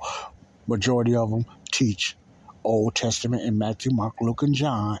majority of them teach Old Testament in Matthew, Mark, Luke, and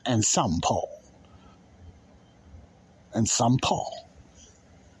John, and some Paul.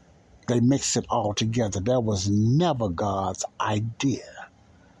 They mix it all together. That was never God's idea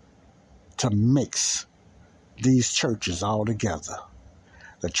to mix these churches all together.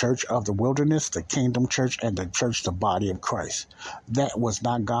 The church of the wilderness, the kingdom church, and the church, the body of Christ. That was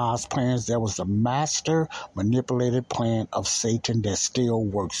not God's plans. That was the master manipulated plan of Satan that still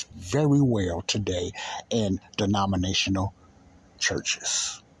works very well today in denominational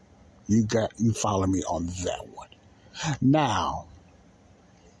churches. You follow me on that one. Now,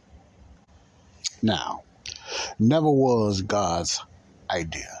 never was God's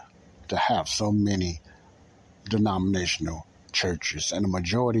idea to have so many denominational churches, and the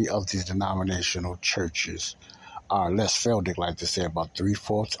majority of these denominational churches are less Feldic, like they say, about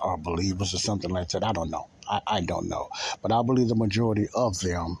 3/4 are believers or something like that. I don't know. I don't know. But I believe the majority of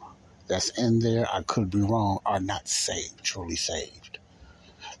them that's in there, I could be wrong, are not saved, truly saved.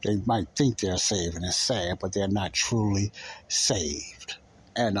 They might think they're saved, and it's sad, but they're not truly saved.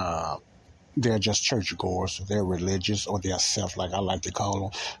 And they're just churchgoers. They're religious, or they're like I like to call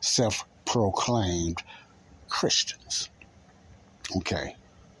them, self-proclaimed Christians. Okay.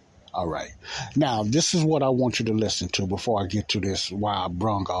 All right. Now, this is what I want you to listen to before I get to this, why I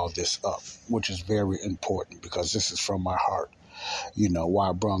brung all this up, which is very important because this is from my heart. You know, why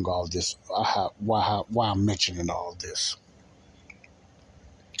I brung all this, why I'm mentioning all this.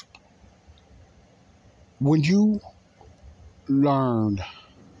 When you learn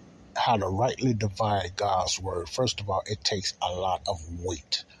how to rightly divide God's word, first of all, it takes a lot of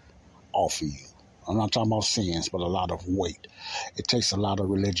weight off of you. I'm not talking about sins, but a lot of weight. It takes a lot of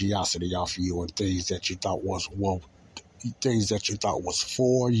religiosity off of you and things that you thought was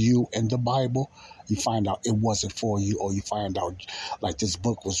for you in the Bible. You find out it wasn't for you, or you find out like this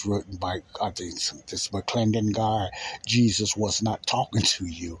book was written by, I think, this McClendon guy. Jesus was not talking to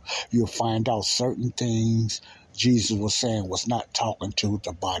you. You'll find out certain things Jesus was saying was not talking to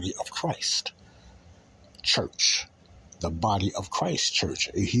the body of Christ church. The body of Christ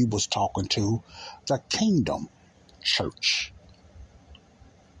church. He was talking to the kingdom church.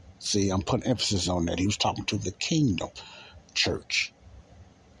 See, I'm putting emphasis on that. He was talking to the kingdom church.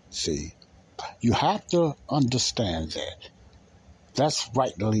 See, you have to understand that. That's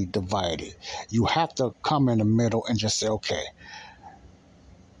rightly divided. You have to come in the middle and just say, okay,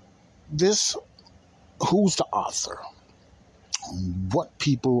 who's the author? What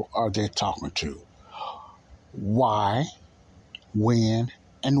people are they talking to? Why, when,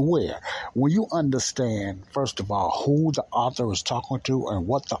 and where. When you understand, first of all, who the author is talking to and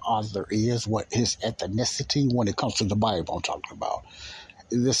what the author is, what his ethnicity when it comes to the Bible I'm talking about.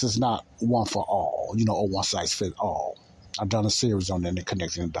 This is not one for all, or one size fits all. I've done a series on that and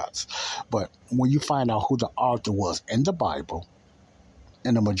connecting the dots. But when you find out who the author was in the Bible,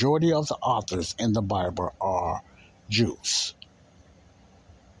 and the majority of the authors in the Bible are Jews.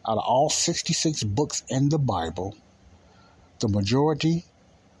 Out of all 66 books in the Bible, the majority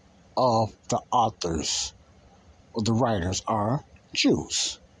of the authors or the writers are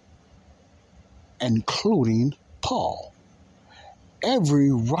Jews, including Paul.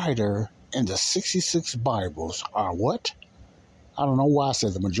 Every writer in the 66 Bibles are what? I don't know why I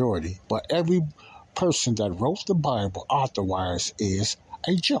said the majority, but every person that wrote the Bible author-wise is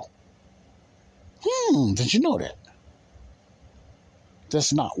a Jew. Did you know that?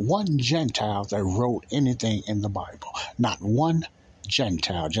 There's not one Gentile that wrote anything in the Bible. Not one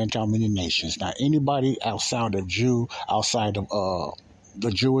Gentile. Gentile meaning nations. Not anybody outside of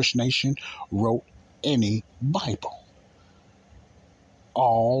the Jewish nation wrote any Bible.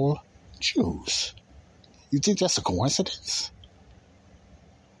 All Jews. You think that's a coincidence?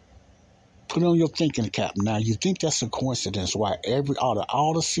 Put on your thinking cap now. You think that's a coincidence why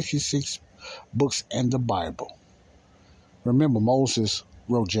all the 66 books in the Bible. Remember, Moses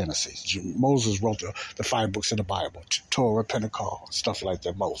wrote Genesis. Moses wrote the 5 books in the Bible. Torah, Pentecost, stuff like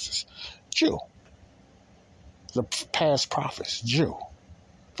that. Moses. Jew. The past prophets. Jew.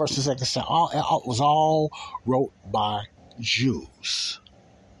 First and second Samuel. It was all wrote by Jews.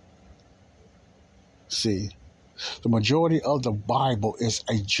 See, the majority of the Bible is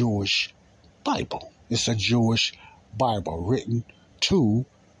a Jewish Bible. It's a Jewish Bible written to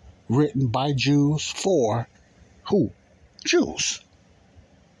written by Jews for who? Jews.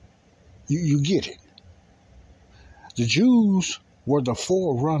 You get it. The Jews were the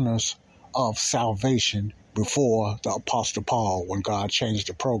forerunners of salvation before the Apostle Paul, when God changed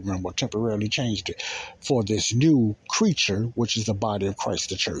the program or temporarily changed it for this new creature, which is the body of Christ,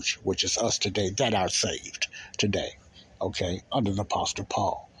 the church, which is us today, that are saved today, okay, under the Apostle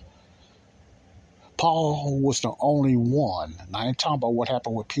Paul. Paul was the only one. Now, I ain't talking about what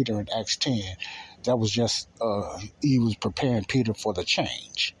happened with Peter in Acts 10. That was just, he was preparing Peter for the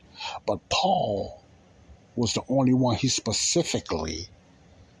change. But Paul was the only one he specifically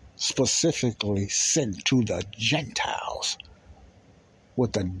sent to the Gentiles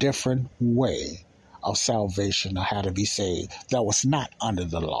with a different way of salvation or how to be saved that was not under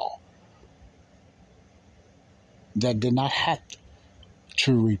the law, that did not have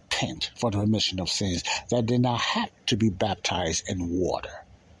to repent for the remission of sins, that did not have to be baptized in water.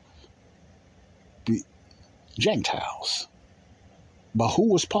 The Gentiles. But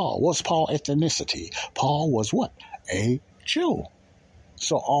who was Paul? What's Paul's ethnicity? Paul was what? A Jew.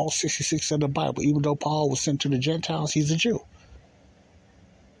 So all 66 of the Bible, even though Paul was sent to the Gentiles, he's a Jew.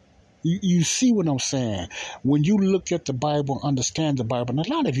 You see what I'm saying? When you look at the Bible, understand the Bible, and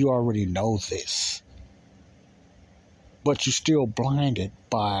a lot of you already know this, but you're still blinded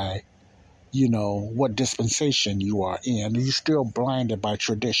by, what dispensation you are in. You're still blinded by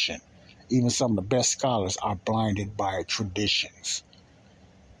tradition. Even some of the best scholars are blinded by traditions.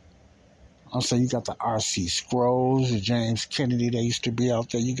 I'm saying you got the R.C. Sproul, James Kennedy, they used to be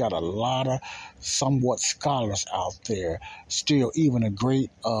out there. You got a lot of somewhat scholars out there. Still, even a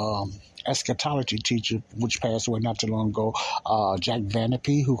great eschatology teacher, which passed away not too long ago, Jack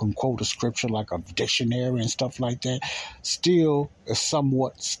Vanapee, who can quote a scripture like a dictionary and stuff like that, still is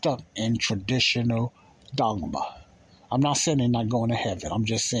somewhat stuck in traditional dogma. I'm not saying they're not going to heaven. I'm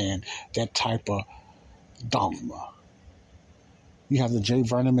just saying that type of dogma. You have the J.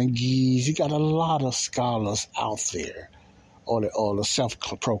 Vernon McGee's. You got a lot of scholars out there, or the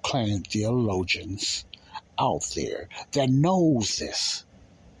self-proclaimed theologians out there that knows this.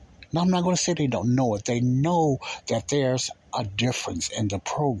 Now, I'm not going to say they don't know it. They know that there's a difference in the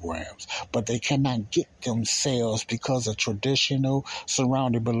programs, but they cannot get themselves, because of traditional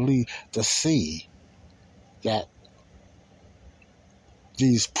surrounding belief, to see that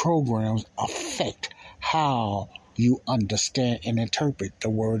these programs affect how you understand and interpret the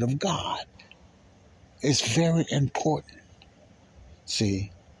Word of God. It's very important.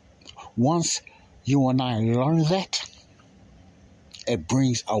 See, once you and I learn that, it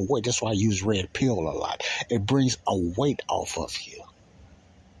brings a weight. That's why I use red pill a lot. It brings a weight off of you.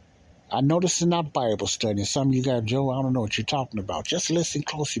 I know this is not Bible study. Some of you guys, Joe, I don't know what you're talking about. Just listen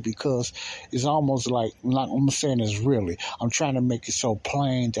closely, because it's almost like, I'm saying this really, I'm trying to make it so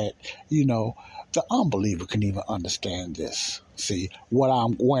plain that, the unbeliever can even understand this. See, where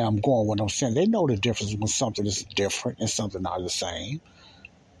I'm going, what I'm saying, they know the difference when something is different and something not the same.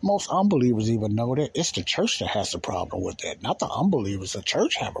 Most unbelievers even know that. It's the church that has the problem with that, not the unbelievers. The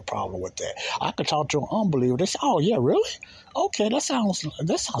church have a problem with that. I could talk to an unbeliever. They say, "Oh yeah, really? Okay, that sounds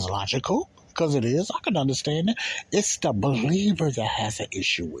logical," because it is. I can understand it. It's the believer that has an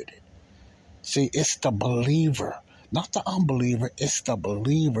issue with it. See, it's the believer, not the unbeliever. It's the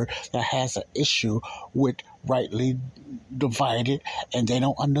believer that has an issue with rightly divided, and they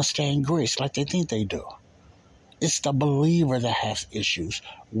don't understand grace like they think they do. It's the believer that has issues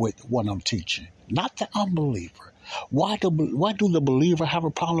with what I'm teaching, not the unbeliever. Why do the believer have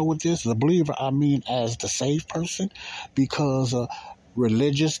a problem with this? The believer, I mean as the saved person, because of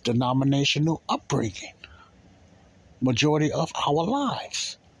religious, denominational upbringing. Majority of our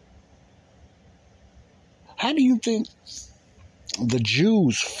lives. How do you think the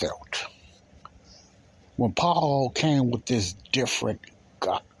Jews felt when Paul came with this different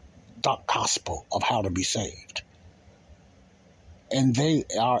gospel of how to be saved? And they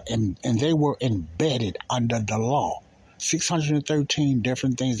were embedded under the law. 613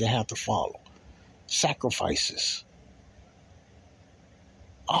 different things they have to follow. Sacrifices.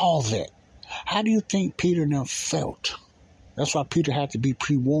 All that. How do you think Peter and them felt? That's why Peter had to be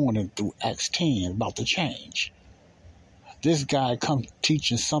pre-warned through Acts 10 about the change. This guy come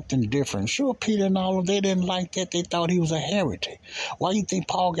teaching something different. Sure, Peter and all of them, they didn't like that. They thought he was a heretic. Why do you think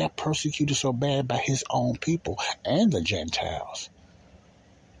Paul got persecuted so bad by his own people and the Gentiles?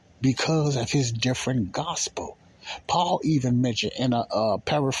 Because of his different gospel. Paul even mentioned in a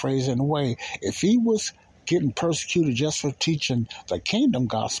paraphrasing way, if he was getting persecuted just for teaching the kingdom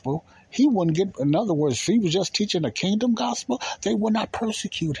gospel, he wouldn't get, in other words, if he was just teaching the kingdom gospel, they would not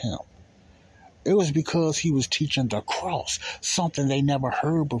persecute him. It was because he was teaching the cross, something they never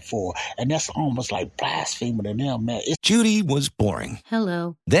heard before. And that's almost like blasphemy to them, man. Judy was boring.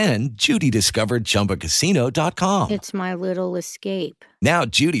 Hello. Then Judy discovered ChumbaCasino.com. It's my little escape. Now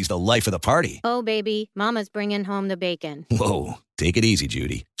Judy's the life of the party. Oh, baby, mama's bringing home the bacon. Whoa, take it easy,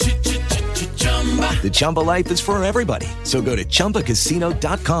 Judy. The Chumba life is for everybody. So go to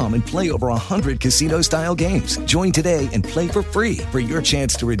ChumbaCasino.com and play over 100 casino-style games. Join today and play for free for your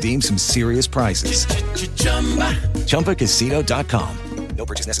chance to redeem some serious prizes. ChumbaCasino.com. No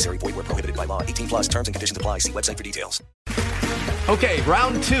purchase necessary. Void where prohibited by law. 18 plus terms and conditions apply. See website for details. Okay,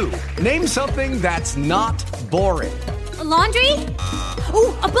 round two. Name something that's not boring. A laundry?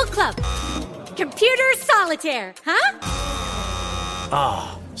 Ooh, a book club. Computer solitaire, huh?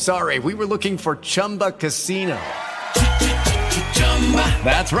 Ah, sorry, we were looking for Chumba Casino.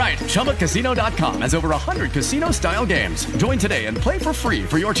 That's right, ChumbaCasino.com has over 100 casino-style games. Join today and play for free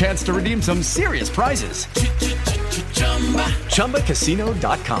for your chance to redeem some serious prizes.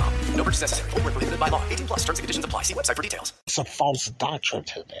 ChumbaCasino.com. No purchase necessary. Void where prohibited by law. 18 plus terms and conditions apply. See website for details. It's a false doctrine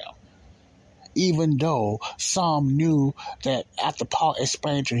to them. Even though some knew that after Paul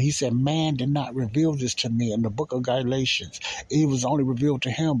explained to him, he said, man did not reveal this to me in the book of Galatians. It was only revealed to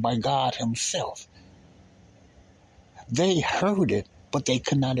him by God himself. They heard it, but they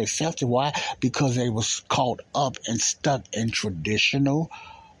could not accept it. Why? Because they was caught up and stuck in traditional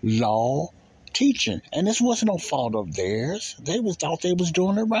law teaching. And this wasn't no fault of theirs. They thought they was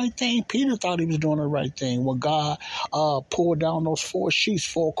doing the right thing. Peter thought he was doing the right thing when God poured down those four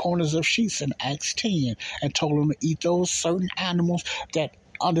corners of sheets in Acts 10 and told them to eat those certain animals that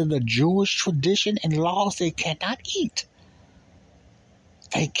under the Jewish tradition and laws they cannot eat.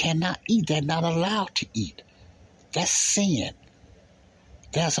 They cannot eat. They're not allowed to eat. That's sin.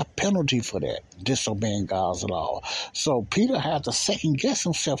 There's a penalty for that, disobeying God's law. So Peter had to second guess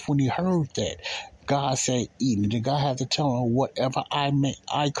himself when he heard that. God said eat. And then God had to tell him, whatever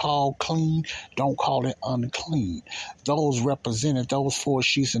I call clean, don't call it unclean. Those represented those four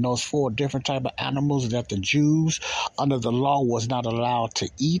sheets and those four different type of animals that the Jews under the law was not allowed to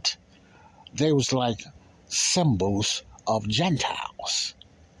eat. They was like symbols of Gentiles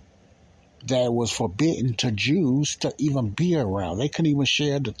that was forbidden to Jews to even be around. They couldn't even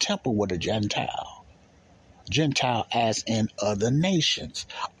share the temple with a Gentile. Gentile as in other nations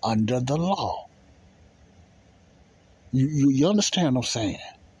under the law. You understand what I'm saying?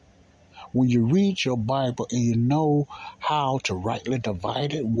 When you read your Bible and you know how to rightly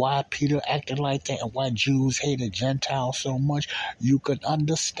divide it, why Peter acted like that and why Jews hated Gentiles so much, you could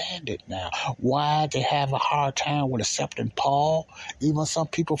understand it now. Why they have a hard time with accepting Paul. Even some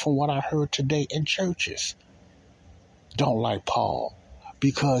people, from what I heard today in churches, don't like Paul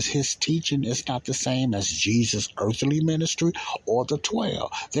because his teaching is not the same as Jesus' earthly ministry or the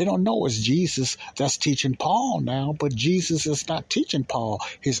 12. They don't know it's Jesus that's teaching Paul now, but Jesus is not teaching Paul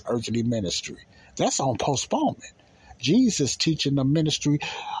his earthly ministry. That's on postponement. Jesus teaching the ministry,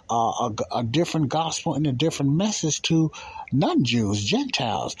 a different gospel and a different message to non-Jews,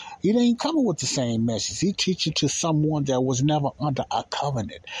 Gentiles. He ain't coming with the same message. He teaching to someone that was never under a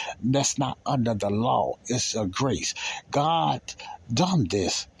covenant. That's not under the law. It's a grace. God done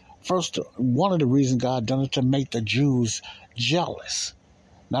this. First, one of the reasons God done it to make the Jews jealous.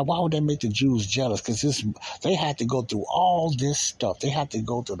 Now, why would they make the Jews jealous? Because they had to go through all this stuff. They had to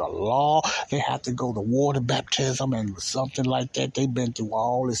go through the law. They had to go to water baptism and something like that. They've been through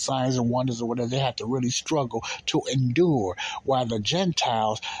all the signs and wonders or whatever. They had to really struggle to endure. While the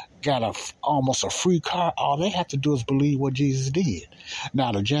Gentiles got almost a free car. All they have to do is believe what Jesus did.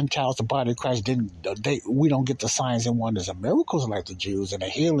 Now, the Gentiles, the body of Christ, we don't get the signs and wonders and miracles like the Jews and the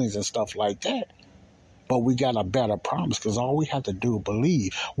healings and stuff like that. But we got a better promise because all we have to do is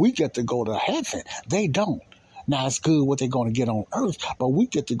believe. We get to go to heaven. They don't. Now, it's good what they're going to get on earth, but we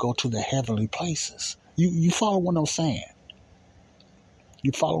get to go to the heavenly places. You follow what I'm saying?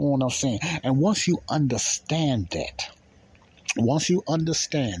 You follow what I'm saying? And once you understand that,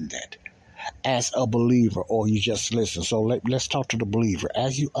 as a believer, or you just listen. So let's talk to the believer.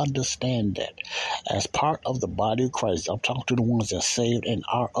 As you understand that, as part of the body of Christ, I'm talking to the ones that are saved and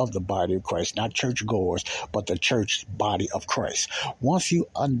are of the body of Christ, not churchgoers, but the church body of Christ. Once you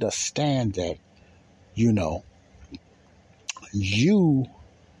understand that, you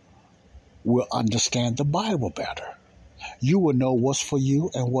will understand the Bible better. You will know what's for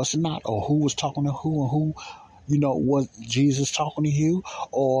you and what's not, or who was talking to who and who. Was Jesus talking to you,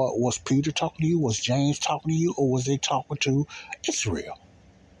 or was Peter talking to you? Was James talking to you, or was they talking to Israel?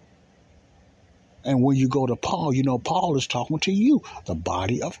 And when you go to Paul, you know, Paul is talking to you, the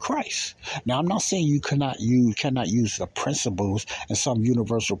body of Christ. Now, I'm not saying you cannot use the principles and some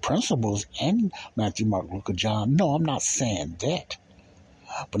universal principles in Matthew, Mark, Luke, and John. No, I'm not saying that.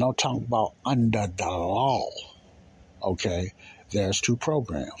 But I'm talking about under the law. Okay? There's two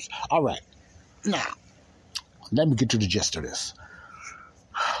programs. All right. Now, let me get to the gist of this.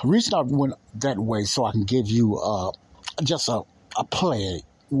 The reason I went that way so I can give you just a play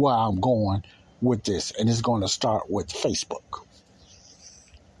where I'm going with this, and it's going to start with Facebook.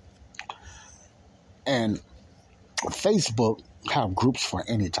 And Facebook have groups for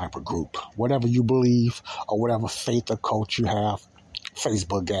any type of group. Whatever you believe or whatever faith or cult you have,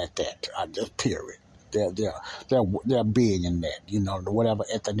 Facebook got that. Just period. They're big in that. You know, whatever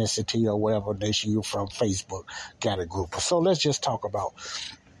ethnicity or whatever nation you're from, Facebook got a group. So let's just talk about,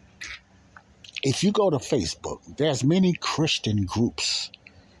 if you go to Facebook, there's many Christian groups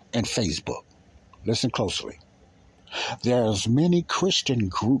in Facebook. Listen closely. There's many Christian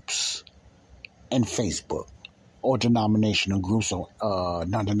groups in Facebook, or denominational groups, or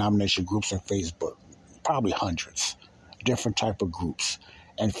non-denominational groups in Facebook. Probably hundreds, different type of groups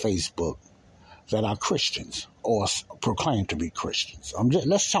in Facebook that are Christians or proclaim to be Christians.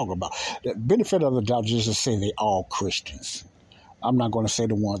 Let's talk about the benefit of the doubt. Just to say they all Christians. I'm not going to say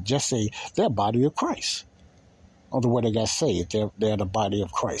the one. Just say they're body of Christ. Or the way they got saved, they're the body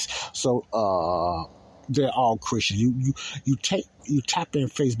of Christ. So they're all Christian. You tap in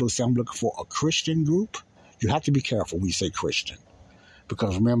Facebook, say I'm looking for a Christian group. You have to be careful when you say Christian,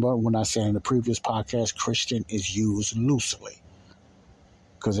 because remember when I said in the previous podcast, Christian is used loosely,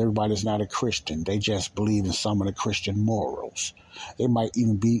 because everybody's not a Christian. They just believe in some of the Christian morals. They might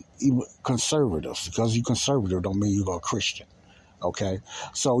even be conservatives. Because you're conservative don't mean you're a Christian. Okay,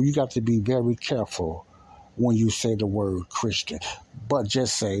 so you got to be very careful when you say the word Christian. But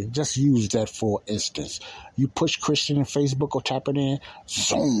just use that for instance. You push Christian in Facebook or tap it in,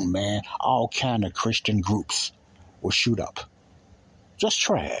 zoom, man, all kind of Christian groups will shoot up. Just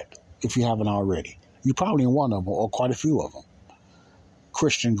try it if you haven't already. You're probably in one of them or quite a few of them.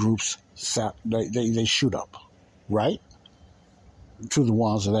 Christian groups, they shoot up, right? To the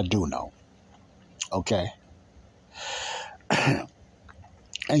ones that I do know. Okay?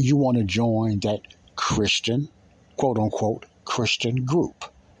 And you want to join that Christian, quote unquote, Christian group,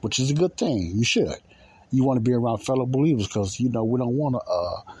 which is a good thing. You should. You want to be around fellow believers, because you know we want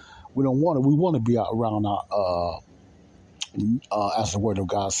to be around our as the Word of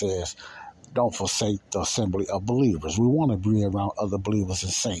God says, don't forsake the assembly of believers. We want to be around other believers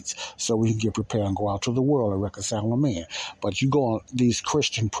and saints so we can get prepared and go out to the world and reconcile them in. But you go on these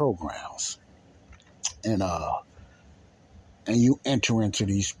Christian programs and you enter into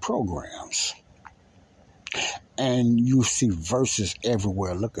these programs and you see verses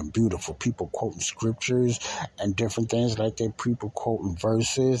everywhere looking beautiful. People quoting scriptures and different things like that. People quoting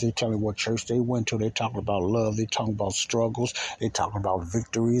verses. They telling what church they went to. They talking about love. They talking about struggles. They talking about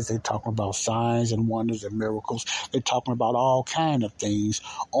victories. They talking about signs and wonders and miracles. They talking about all kind of things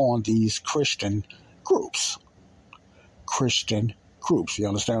on these Christian groups. Christian groups. You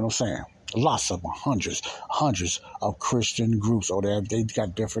understand what I'm saying? Lots of them, hundreds of Christian groups. Or they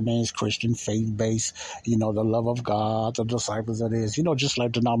got different names, Christian, faith-based, you know, the love of God, the disciples of this, you know, just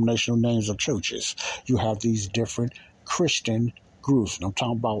like denominational names of churches. You have these different Christian groups. And I'm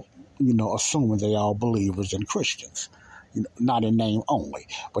talking about, you know, assuming they all believers and Christians, you know, not in name only,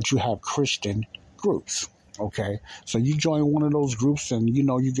 but you have Christian groups. Okay, so you join one of those groups and, you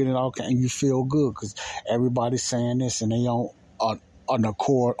know, you get it all and you feel good because everybody's saying this and they don't an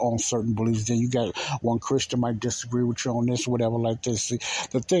accord on certain beliefs. Then you got one Christian might disagree with you on this, whatever like this. See,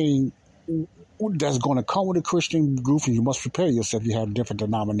 the thing that's going to come with a Christian group, and you must prepare yourself, you have different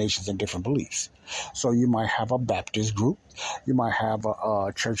denominations and different beliefs. So you might have a Baptist group, you might have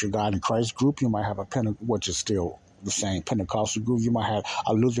a Church of God in Christ group, you might have a which is still the same Pentecostal group, you might have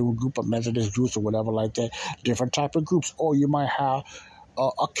a Lutheran group, a Methodist group, or whatever like that, different type of groups. Or you might have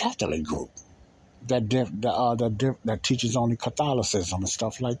a Catholic group that teaches only Catholicism and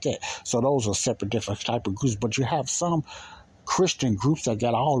stuff like that. So those are separate, different type of groups. But you have some Christian groups that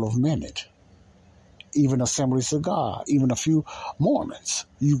got all of them in it. Even Assemblies of God, even a few Mormons,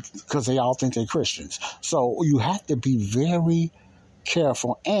 because they all think they're Christians. So you have to be very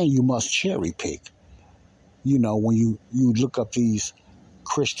careful, and you must cherry pick. You know, when you look up these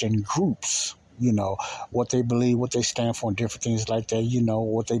Christian groups, you know, what they believe, what they stand for, and different things like that, you know,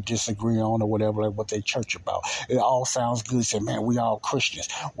 what they disagree on or whatever, like what they church about. It all sounds good. Say, man, we all Christians.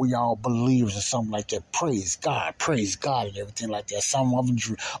 We all believers or something like that. Praise God, and everything like that. Some of them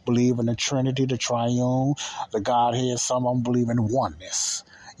believe in the Trinity, the triune, the Godhead. Some of them believe in oneness.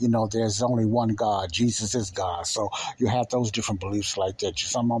 there's only one God. Jesus is God. So you have those different beliefs like that.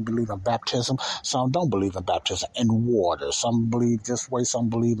 Some don't believe in baptism. Some don't believe in baptism and water. Some believe this way.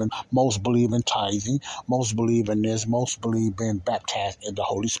 Most believe in tithing. Most believe in this. Most believe in baptized in the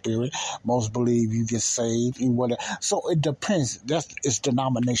Holy Spirit. Most believe you get saved and whatever. So it depends. It's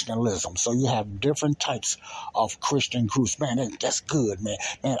denominationalism. So you have different types of Christian groups. Man, that's good, man.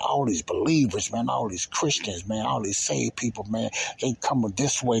 Man, all these believers, man, all these Christians, man, all these saved people, man, they come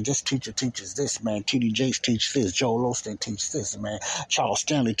this way. This teacher teaches this, man. T.D. Jakes teaches this. Joel Osteen teaches this, man. Charles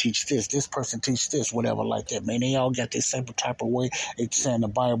Stanley teaches this. This person teaches this, whatever like that, man. They all got this same type of way. They saying the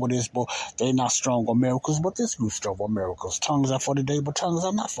Bible this, but they not strong on miracles, but this group strong on miracles. Tongues are for the day, but tongues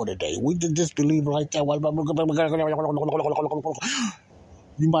are not for the day. We did disbelieve like that.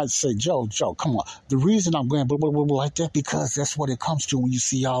 You might say, Joe, come on. The reason I'm going like that, because that's what it comes to when you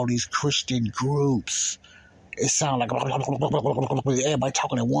see all these Christian groups. It sounds like everybody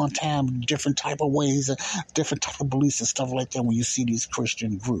talking at one time, different type of ways, different type of beliefs and stuff like that when you see these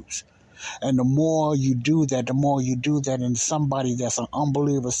Christian groups. And the more you do that, and somebody that's an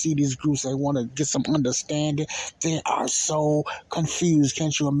unbeliever see these groups, they want to get some understanding, they are so confused.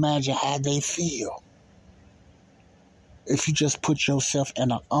 Can't you imagine how they feel? If you just put yourself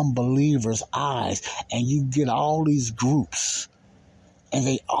in an unbeliever's eyes and you get all these groups and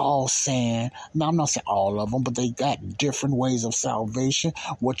they all saying, now I'm not saying all of them, but they got different ways of salvation.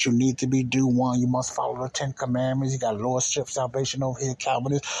 What you need to be do, one, you must follow the 10 Commandments. You got Lordship salvation over here,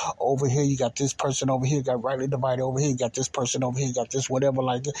 Calvinist. Over here, you got this person over here, got rightly divided over here, you got this person over here, you got this whatever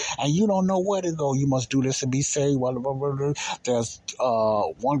like that. And you don't know where to go. You must do this and be saved. There's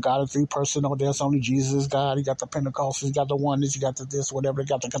one God and 3 persons. There's only Jesus God. You got the Pentecostals, you got the oneness, you got the this, whatever.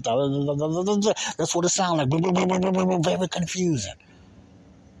 That's what it sounds like. Very confusing.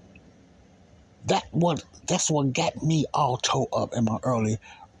 That's what got me all tore up in my early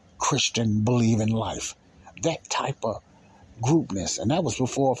Christian believing life. That type of groupness. And that was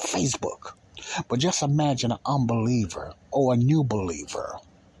before Facebook. But just imagine an unbeliever or a new believer,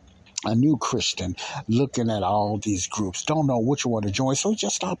 a new Christian, looking at all these groups, don't know which one to join. So he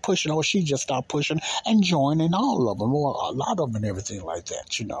just start pushing, or she just start pushing and joining all of them, or a lot of them and everything like that,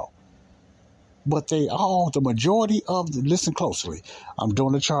 But the majority of them, listen closely, I'm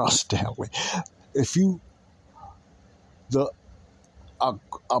doing the Charles Stanley. If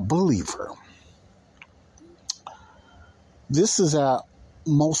a believer, this is how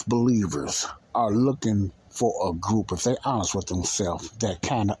most believers are looking for a group, if they're honest with themselves, that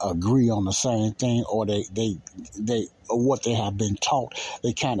kind of agree on the same thing, or they or what they have been taught,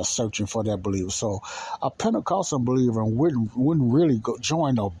 they kind of searching for their belief. So a Pentecostal believer wouldn't really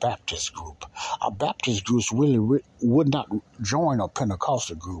join a Baptist group. A Baptist group really would not join a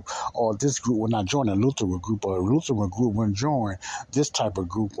Pentecostal group, or this group would not join a Lutheran group, or a Lutheran group wouldn't join this type of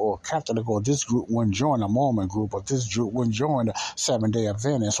group, or Catholic, or this group wouldn't join a Mormon group, or this group wouldn't join a Seventh-day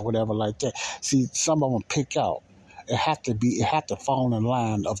Adventist, or whatever like that. See, some of them pick out. It had to fall in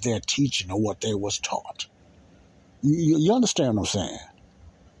line of their teaching or what they was taught. You understand what I'm saying?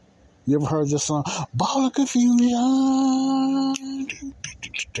 You ever heard this song? Ball of confusion. I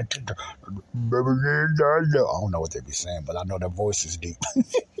don't know what they be saying, but I know their voice is deep.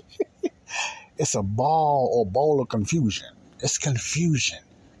 It's a bowl of confusion. It's confusion.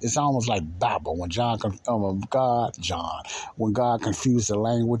 It's almost like Babel when when God confused the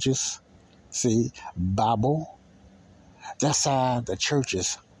languages. See, Babel. That's how the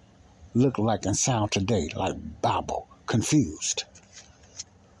churches look like and sound today, like Babel, confused.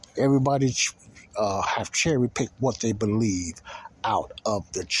 Everybody have cherry-picked what they believe out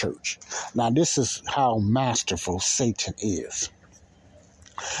of the church. Now, this is how masterful Satan is.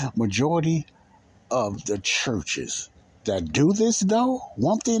 Majority of the churches that do this, though,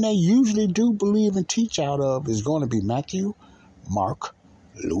 one thing they usually do believe and teach out of is going to be Matthew, Mark,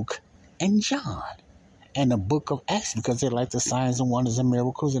 Luke, and John. And the book of Acts, because they like the signs and wonders and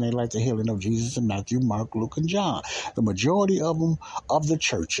miracles, and they like the healing of Jesus in Matthew, Mark, Luke, and John. The majority of them, of the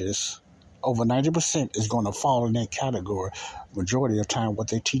churches, over 90% is going to fall in that category, majority of the time, what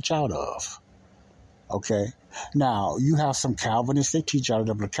they teach out of. Okay? Now, you have some Calvinists, they teach out of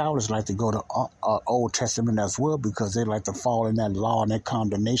them. The Calvinists like to go to Old Testament as well, because they like to fall in that law and that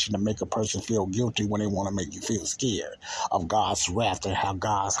condemnation to make a person feel guilty when they want to make you feel scared of God's wrath and how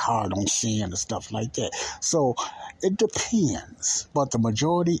God's hard on sin and stuff like that. So it depends, but the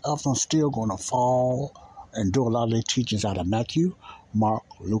majority of them still going to fall and do a lot of their teachings out of Matthew, Mark,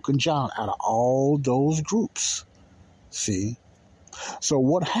 Luke, and John, out of all those groups. See? So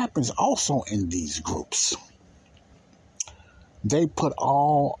what happens also in these groups? They put a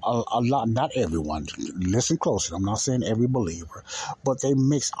lot, not everyone, listen closely, I'm not saying every believer, but they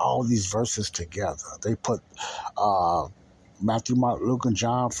mix all these verses together. They put Matthew, Mark, Luke, and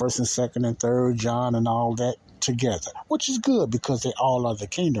John, 1st and 2nd and 3rd John, and all that together, which is good because they all are the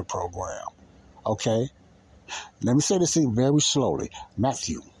kingdom program. Okay? Let me say this very slowly.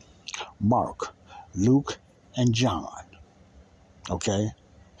 Matthew, Mark, Luke, and John. Okay?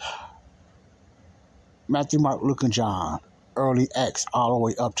 Matthew, Mark, Luke, and John. Early Acts, all the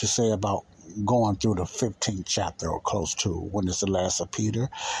way up to say about going through the 15th chapter or close to when it's the last of Peter.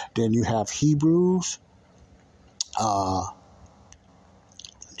 Then you have Hebrews,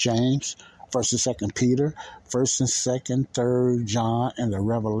 James, 1st and 2nd Peter, 1st and 2nd, 3rd John, and the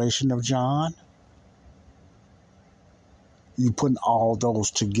Revelation of John. You putting all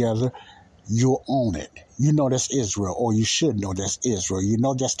those together, you'll own it. You know that's Israel, or you should know that's Israel. You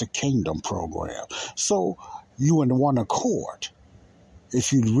know that's the kingdom program. So you in one accord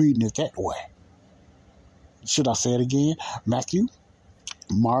if you're reading it that way. Should I say it again? Matthew,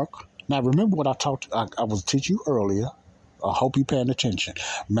 Mark. Now remember what I was teaching you earlier. I hope you're paying attention.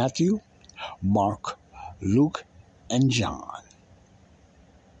 Matthew, Mark, Luke, and John.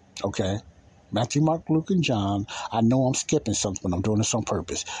 Okay? Matthew, Mark, Luke, and John. I know I'm skipping something, but I'm doing this on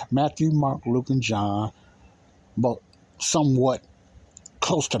purpose. Matthew, Mark, Luke, and John, but somewhat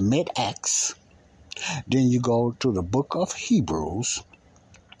close to mid-Acts. Then you go to the book of Hebrews.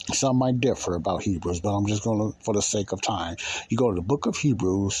 Some might differ about Hebrews, but I'm just going to, for the sake of time, you go to the book of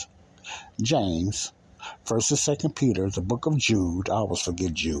Hebrews, James, 1st and 2nd Peter, the book of Jude. I always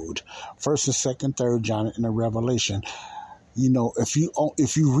forget Jude. 1st and 2nd, 3rd John, and the Revelation. You know, if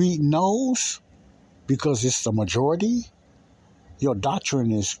you read those, because it's the majority, your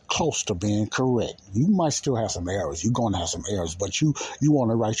doctrine is close to being correct. You might still have some errors. You're going to have some errors, but you on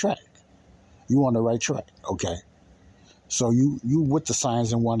the right track. You on the right track, okay? So you with the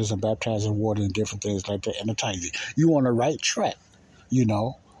signs and wonders and baptizing water and different things like that and the tithing. You on the right track, you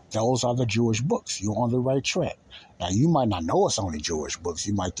know. Those are the Jewish books. You're on the right track. Now, you might not know it's only Jewish books.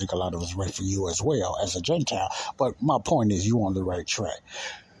 You might think a lot of it's read for you as well as a Gentile. But my point is you're on the right track.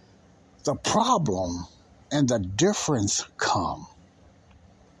 The problem and the difference come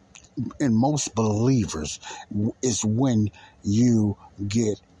in most believers is when you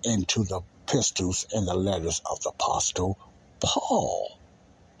get into the epistles and the letters of the Apostle Paul.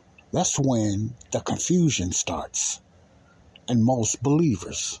 That's when the confusion starts in most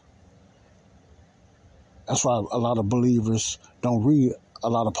believers. That's why a lot of believers don't read a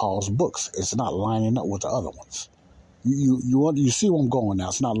lot of Paul's books. It's not lining up with the other ones. You see where I'm going now.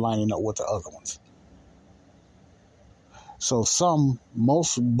 It's not lining up with the other ones. So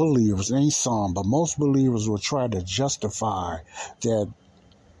most believers, ain't some, but most believers will try to justify that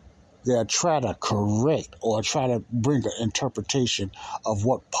they'll try to correct or try to bring an interpretation of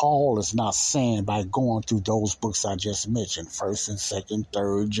what Paul is not saying by going through those books I just mentioned, 1st and 2nd,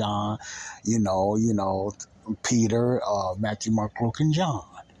 3rd John, you know, Peter, Matthew, Mark, Luke, and John.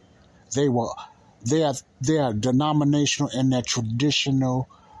 They are denominational and their traditional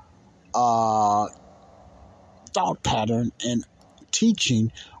thought pattern and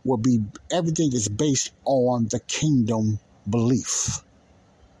teaching will be, everything is based on the kingdom belief.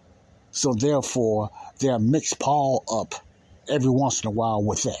 So therefore, they'll mix Paul up every once in a while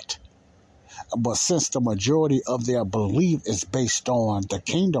with that. But since the majority of their belief is based on the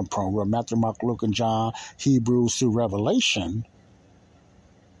kingdom program, Matthew, Mark, Luke, and John, Hebrews through Revelation,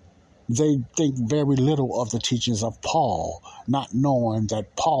 they think very little of the teachings of Paul, not knowing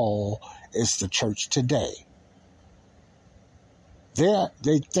that Paul is the church today.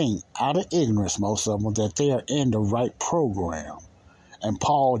 They think, out of ignorance, most of them, that they are in the right program. And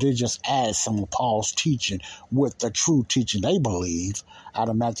Paul did just add some of Paul's teaching with the true teaching they believe out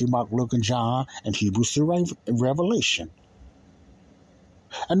of Matthew, Mark, Luke, and John, and Hebrews through Revelation.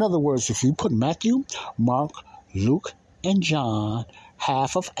 In other words, if you put Matthew, Mark, Luke, and John,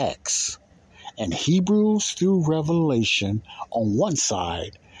 half of Acts, and Hebrews through Revelation on one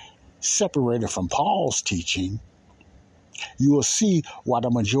side, separated from Paul's teaching, you will see why the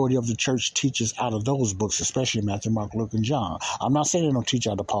majority of the church teaches out of those books, especially Matthew, Mark, Luke, and John. I'm not saying they don't teach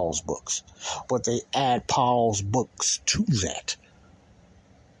out of Paul's books, but they add Paul's books to that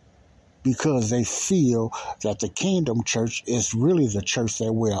because they feel that the kingdom church is really the church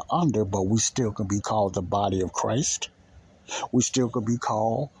that we're under, but we still can be called the body of Christ. We still could be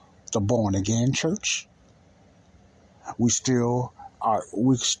called the born-again church.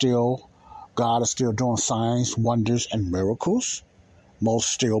 God is still doing signs, wonders, and miracles. Most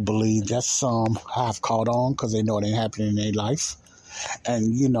still believe that. Some have caught on because they know it ain't happening in their life.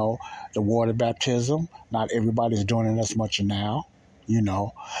 And, the water baptism, not everybody's doing it as much now,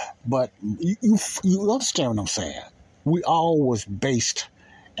 but you understand what I'm saying. We all was based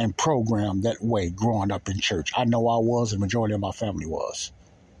and programmed that way growing up in church. I know I was, and the majority of my family was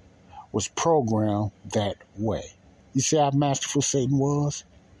programmed that way. You see how masterful Satan was?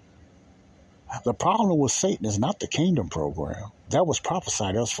 The problem with Satan is not the kingdom program. That was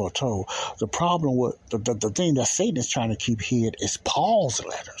prophesied, that was foretold. The problem with the thing that Satan is trying to keep hid is Paul's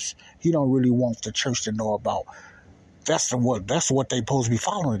letters. He don't really want the church to know about. That's what they supposed to be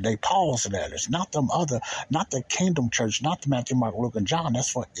following. They Paul's letters, not the kingdom church, not the Matthew, Mark, Luke, and John.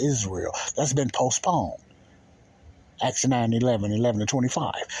 That's for Israel. That's been postponed. Acts 9:11,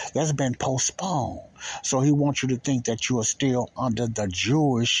 11-25. That's been postponed. So he wants you to think that you are still under the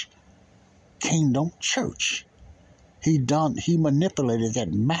Jewish kingdom church. He manipulated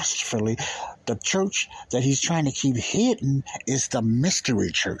that masterfully. The church that he's trying to keep hidden is the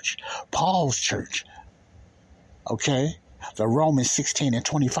mystery church, Paul's church. Okay? The Romans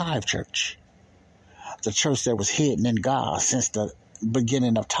 16:25 church. The church that was hidden in God since the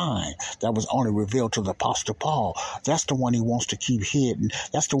beginning of time, that was only revealed to the Apostle Paul. That's the one he wants to keep hidden.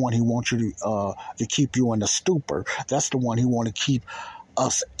 That's the one he wants you to keep you in a stupor. That's the one he wants to keep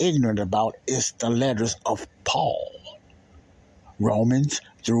us ignorant about, is the letters of Paul. Romans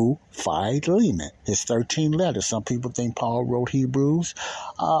through Philemon, his 13 letters. Some people think Paul wrote Hebrews.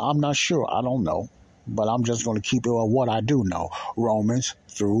 I'm not sure. I don't know. But I'm just going to keep it on what I do know. Romans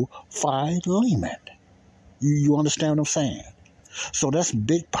through Philemon. You understand what I'm saying? So that's a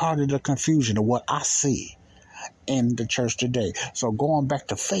big part of the confusion of what I see in the church today. So going back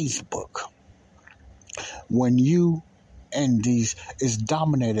to Facebook, when you and these is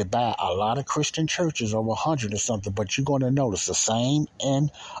dominated by a lot of Christian churches, over 100 or something, but you're going to notice the same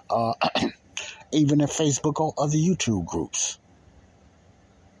in even in Facebook or other YouTube groups.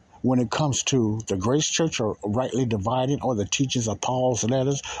 When it comes to the Grace Church, or rightly dividing, or the teachings of Paul's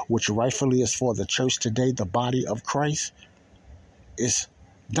letters, which rightfully is for the church today, the body of Christ, is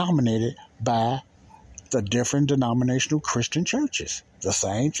dominated by the different denominational Christian churches. The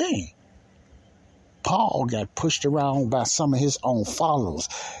same thing. Paul got pushed around by some of his own followers.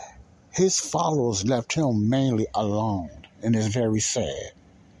 His followers left him mainly alone, and it's very sad.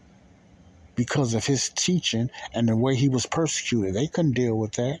 Because of his teaching and the way he was persecuted. They couldn't deal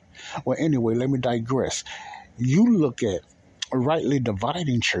with that. Well, anyway, let me digress. You look at rightly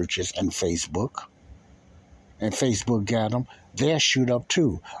dividing churches and Facebook got them, they'll shoot up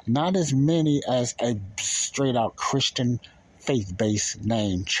too. Not as many as a straight-out Christian faith-based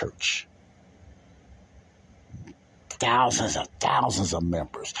name church. Thousands of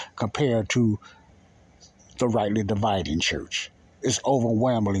members compared to the rightly dividing church. It's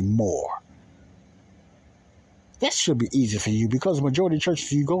overwhelmingly more. That should be easy for you, because the majority of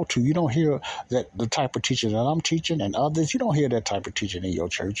churches you go to, you don't hear that the type of teaching that I'm teaching, and others, you don't hear that type of teaching in your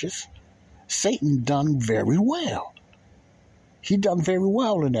churches. Satan done very well. He done very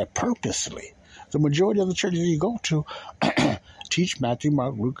well in that purposely. The majority of the churches you go to teach Matthew,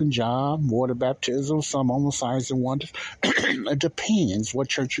 Mark, Luke, and John, water baptism, some on the signs and wonders. It depends what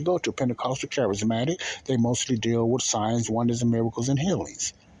church you go to. Pentecostal, Charismatic, they mostly deal with signs, wonders, and miracles and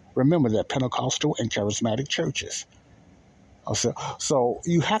healings. Remember that, Pentecostal and Charismatic churches. So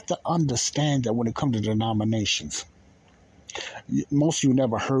you have to understand that when it comes to denominations, most of you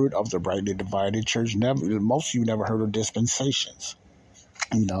never heard of the rightly divided church. Most of you never heard of dispensations.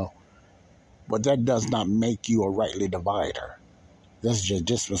 But that does not make you a rightly divider. That's just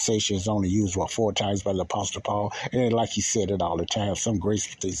dispensation is only used 4 times by the Apostle Paul. It ain't like he said it all the time. Some grace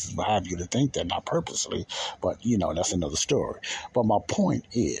theses will have you to think that, not purposely, but that's another story. But my point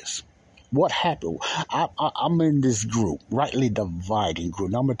is, what happened? I'm in this group, rightly dividing group,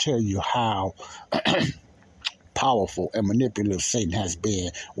 and I'm gonna tell you how powerful and manipulative Satan has been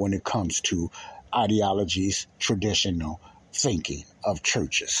when it comes to ideologies, traditional thinking of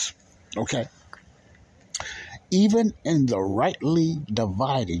churches. Okay. Even in the rightly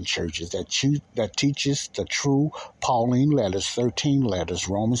dividing churches that teaches the true Pauline letters, 13 letters,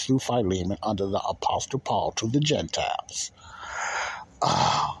 Romans through Philemon, under the Apostle Paul to the Gentiles,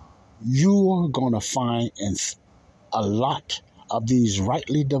 you are going to find in a lot of these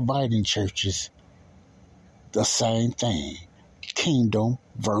rightly dividing churches the same thing: kingdom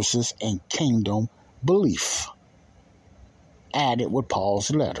versus and kingdom belief, added with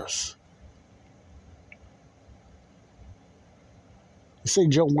Paul's letters. You say,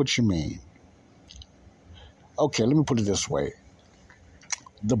 Joe, what you mean? Okay, let me put it this way.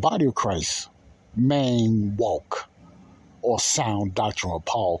 The body of Christ's main walk or sound doctrine, what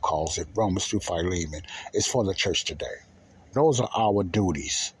Paul calls it, Romans through Philemon, is for the church today. Those are our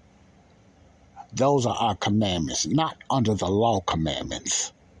duties. Those are our commandments, not under the law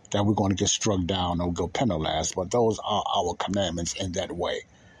commandments that we're going to get struck down or go penalized, but those are our commandments in that way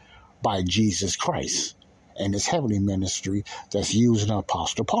by Jesus Christ and his heavenly ministry that's using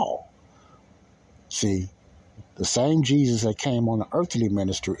Apostle Paul. See, the same Jesus that came on the earthly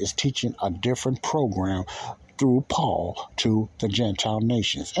ministry is teaching a different program through Paul to the Gentile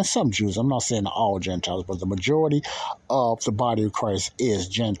nations. And some Jews, I'm not saying all Gentiles, but the majority of the body of Christ is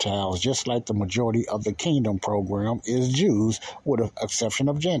Gentiles, just like the majority of the kingdom program is Jews, with the exception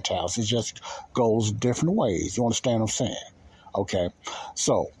of Gentiles. It just goes different ways. You understand what I'm saying? Okay,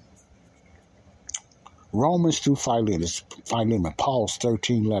 so Romans through Philemon, Paul's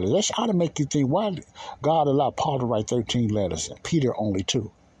 13 letters. That ought to make you think, why did God allowed Paul to write 13 letters and Peter only 2?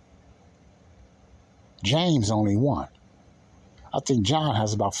 James only 1. I think John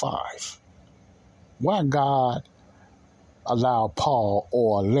has about 5. Why God allowed Paul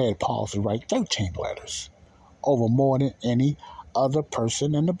or led Paul to write 13 letters over more than any other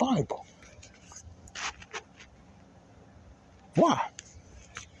person in the Bible? Why?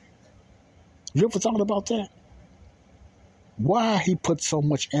 You ever thought about that? Why he put so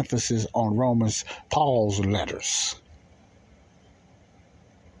much emphasis on Paul's letters?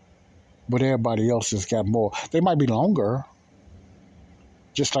 But everybody else has got more. They might be longer.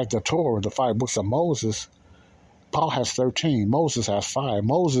 Just like the Torah, the 5 books of Moses. Paul has 13. Moses has 5.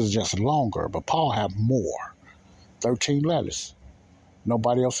 Moses is just longer, but Paul have more. 13 letters.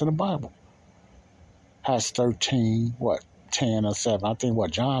 Nobody else in the Bible has 13, 10 or 7. I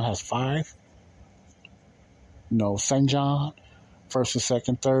think John has 5. St. John, 1st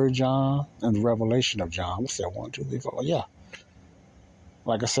and 2nd, 3rd John, and the Revelation of John. What's that? 1, 2, 3, 4. Yeah.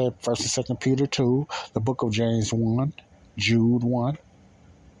 Like I said, 1st and 2nd Peter 2, the book of James 1, Jude 1,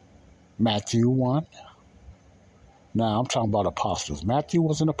 Matthew 1. Now, I'm talking about apostles. Matthew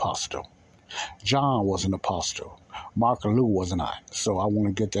was an apostle. John was an apostle. Mark and Luke was not. So I want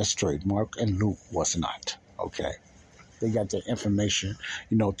to get that straight. Mark and Luke was not. Okay. They got their information,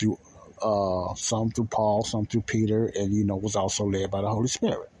 through some through Paul, some through Peter, and, was also led by the Holy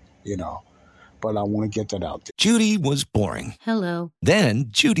Spirit, But I want to get that out there. Judy was boring. Hello. Then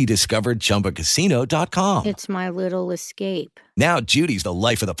Judy discovered ChumbaCasino.com. It's my little escape. Now Judy's the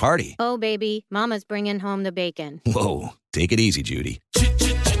life of the party. Oh, baby, mama's bringing home the bacon. Whoa, take it easy, Judy.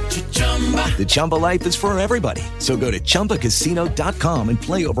 The Chumba life is for everybody. So go to ChumbaCasino.com and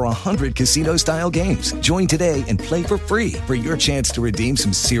play over 100 casino-style games. Join today and play for free for your chance to redeem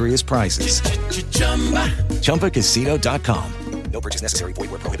some serious prizes. ChumbaCasino.com. No purchase necessary. Void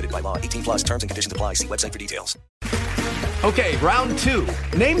where prohibited by law. 18 plus terms and conditions apply. See website for details. Okay, round 2.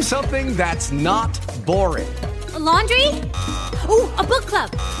 Name something that's not boring. A laundry? Ooh, a book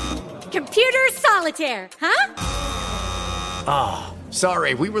club. Computer solitaire, huh? Ah,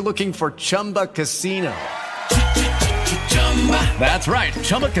 sorry. We were looking for Chumba Casino. That's right.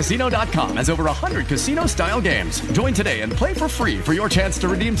 ChumbaCasino.com has over 100 casino-style games. Join today and play for free for your chance to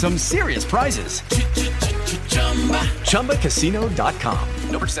redeem some serious prizes. ChumbaCasino.com.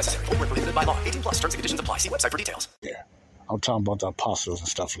 No purchase necessary. Void where prohibited by law. 18 plus terms and conditions apply. See website for details. Yeah, I'm talking about the apostles and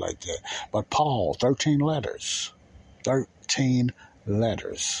stuff like that. But Paul, 13 letters. 13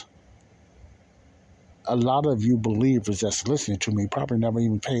 letters. A lot of you believers that's listening to me probably never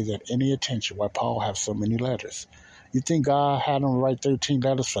even paid that any attention why Paul has so many letters. You think God had him write 13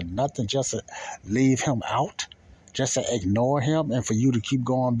 letters for nothing, just to leave him out? Just to ignore him and for you to keep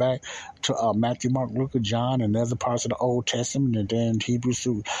going back to Matthew, Mark, Luke, and John and other parts of the Old Testament and then Hebrews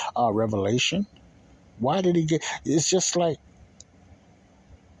through Revelation? Why did he get... It's just like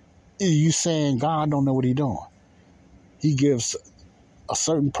you saying God don't know what he's doing. He gives a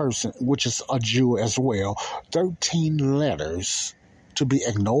certain person, which is a Jew as well, 13 letters to be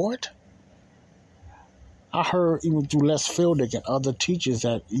ignored? I heard even through Les Fieldick and other teachers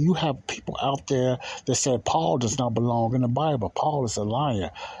that you have people out there that said Paul does not belong in the Bible. Paul is a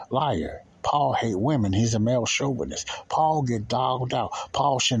liar. Paul hate women. He's a male chauvinist. Paul get dogged out.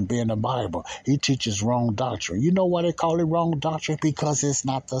 Paul shouldn't be in the Bible. He teaches wrong doctrine. You know why they call it wrong doctrine? Because it's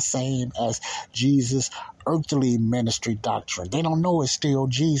not the same as Jesus' earthly ministry doctrine. They don't know it's still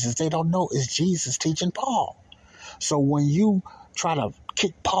Jesus. They don't know it's Jesus teaching Paul. So when you try to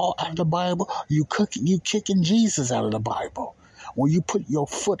kick Paul out of the Bible, you kicking Jesus out of the Bible. When you put your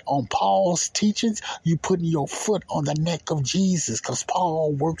foot on Paul's teachings, you putting your foot on the neck of Jesus, because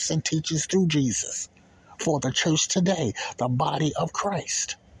Paul works and teaches through Jesus for the church today, the body of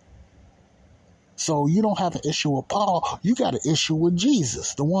Christ. So you don't have an issue with Paul. You got an issue with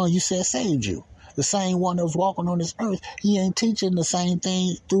Jesus, the one you said saved you. The same one that was walking on this earth. He ain't teaching the same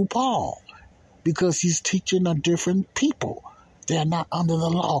thing through Paul. because he's teaching a different people. They're not under the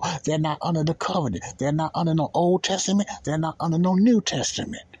law. They're not under the covenant. They're not under no Old Testament. They're not under no New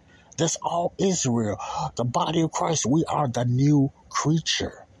Testament. That's all Israel. The body of Christ, we are the new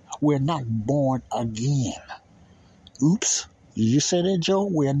creature. We're not born again. Oops. Did you say that, Joe?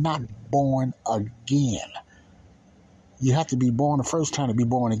 We're not born again. You have to be born the first time to be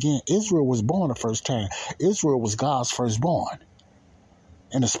born again. Israel was born the first time. Israel was God's firstborn.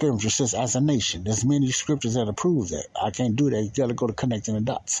 In the spiritual sense, as a nation. There's many scriptures that prove that. I can't do that. You got to go to connecting the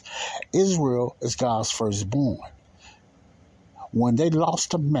dots. Israel is God's firstborn. When they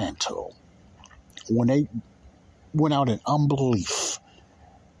lost the mantle, when they went out in unbelief,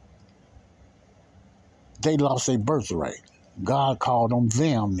 they lost their birthright. God called them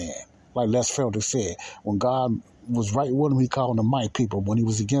then. Like Les Felder said, when God was right with them, he called them my people. When he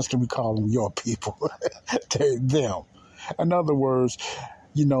was against them, he called them your people. Them. In other words,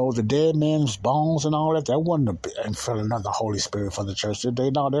 the dead man's bones and all that, that wasn't and filling of the Holy Spirit for the church today.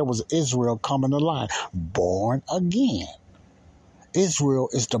 No, there was Israel coming alive, born again. Israel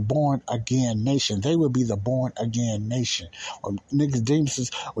is the born again nation. They will be the born again nation. When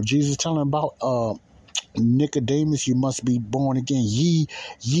Jesus telling about Nicodemus, you must be born again.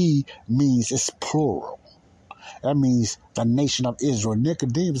 Ye means it's plural. That means the nation of Israel.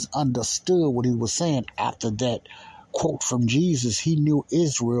 Nicodemus understood what he was saying after that quote from Jesus. He knew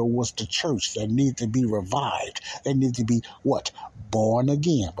Israel was the church that needed to be revived. They needed to be what? Born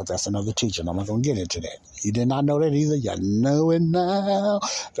again. But that's another teaching. I'm not going to get into that. You did not know that either. You know it now.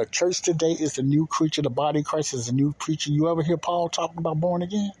 The church today is the new creature. The body of Christ is the new creature. You ever hear Paul talking about born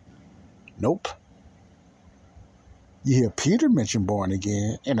again? Nope. You hear Peter mention born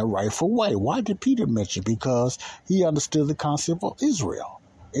again in a rightful way. Why did Peter mention? Because he understood the concept of Israel.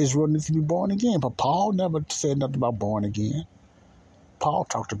 Israel needs to be born again. But Paul never said nothing about born again. Paul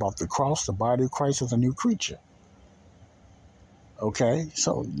talked about the cross, the body of Christ as a new creature. Okay?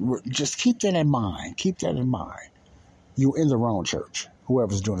 So just keep that in mind. Keep that in mind. You're in the wrong church.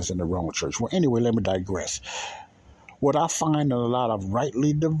 Whoever's doing this in the wrong church. Well, anyway, let me digress. What I find in a lot of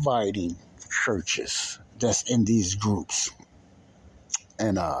rightly dividing churches that's in these groups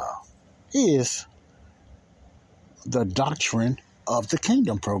and is the doctrine of the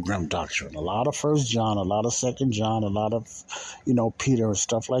kingdom program doctrine. A lot of 1 John, a lot of 2 John, a lot of, Peter and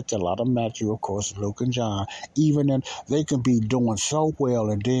stuff like that. A lot of Matthew, of course, Luke and John. Even then, they can be doing so well,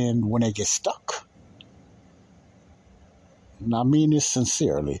 and then when they get stuck, and I mean this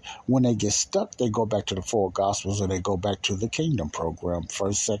sincerely, when they get stuck, they go back to the 4 Gospels or they go back to the kingdom program,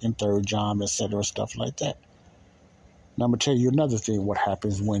 1st, 2nd, 3rd John, etc., stuff like that. Now, I'm going to tell you another thing, what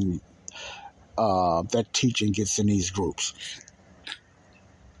happens when that teaching gets in these groups.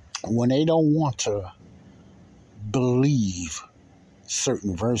 When they don't want to believe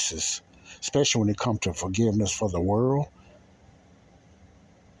certain verses, especially when it comes to forgiveness for the world,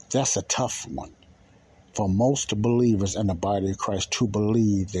 that's a tough one for most believers in the body of Christ to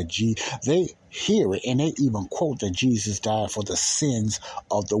believe that they hear it and they even quote that Jesus died for the sins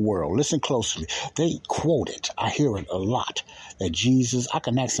of the world. Listen closely. They quote it. I hear it a lot. That Jesus, I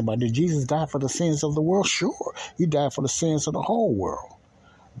can ask somebody, did Jesus die for the sins of the world? Sure. He died for the sins of the whole world.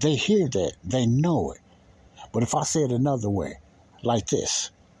 They hear that. They know it. But if I say it another way, like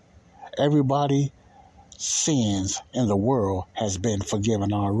this, everybody sins in the world has been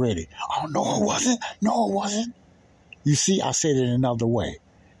forgiven already. Oh, no, it wasn't. No, it wasn't. You see, I said it another way.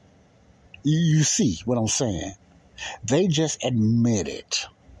 You see what I'm saying? They just admitted,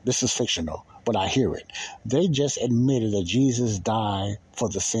 this is fictional, but I hear it. They just admitted that Jesus died for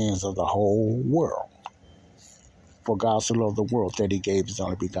the sins of the whole world. For God so loved the world that he gave his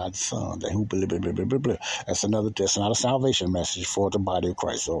only begotten son. That who blah, blah, blah, blah, blah, blah. That's not a salvation message for the body of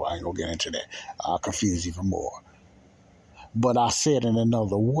Christ, so I ain't gonna get into that. I'll confuse even more. But I said in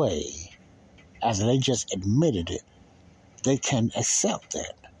another way, as they just admitted it, they can accept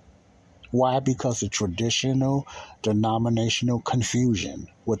that. Why? Because of traditional, denominational confusion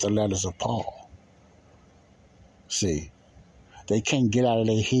with the letters of Paul. See, they can't get out of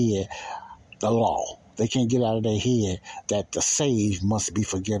their head the law. They can't get out of their head that the saved must be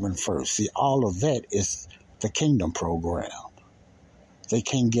forgiven first. See, all of that is the kingdom program. They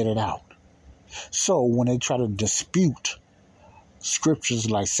can't get it out. So when they try to dispute scriptures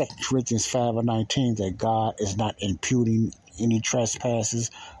like 2 Corinthians 5:19, that God is not imputing any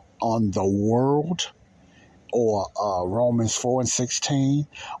trespasses on the world, or Romans 4:16,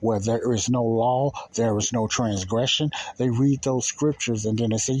 where there is no law, there is no transgression, they read those scriptures and then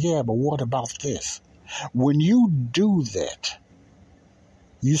they say, yeah, but what about this? When you do that,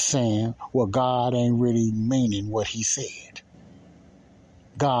 you saying, well, God ain't really meaning what he said.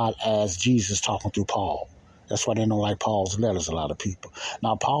 God as Jesus talking through Paul. That's why they don't like Paul's letters, a lot of people.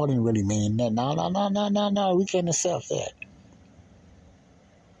 Now, Paul didn't really mean that. No. We can't accept that.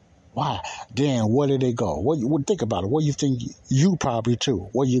 Why? Then where did they go? Think about it. Where you think you probably too?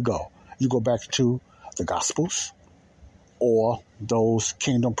 Where you go? You go back to the Gospels or those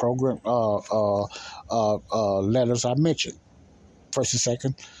kingdom program letters I mentioned, first and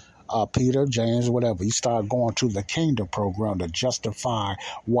second, Peter, James, whatever. You start going to the kingdom program to justify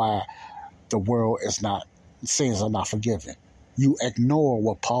why the world is not, sins are not forgiven. You ignore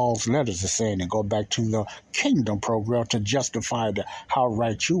what Paul's letters are saying and go back to the kingdom program to justify how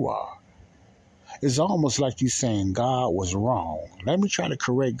right you are. It's almost like you saying God was wrong. Let me try to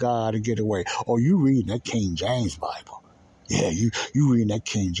correct God and get away. Or you reading that King James Bible. Yeah, you reading that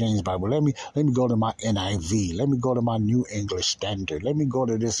King James Bible. Let me go to my NIV. Let me go to my New English Standard. Let me go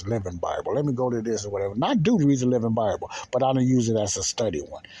to this Living Bible. Let me go to this or whatever. Not do read the Living Bible, but I don't use it as a study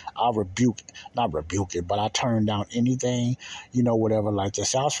one. I not rebuke it, but I turn down anything, whatever like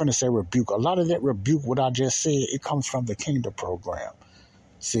this. I was trying to say rebuke. A lot of that rebuke, what I just said, it comes from the kingdom program.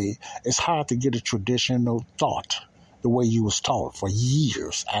 See, it's hard to get a traditional thought the way you was taught for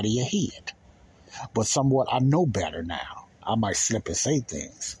years out of your head. But somewhat I know better now. I might slip and say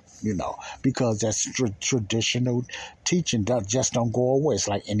things, because that's traditional teaching just don't go away. It's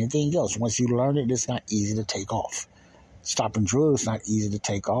like anything else. Once you learn it, it's not easy to take off. Stopping drugs is not easy to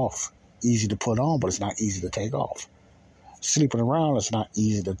take off. Easy to put on, but it's not easy to take off. Sleeping around is not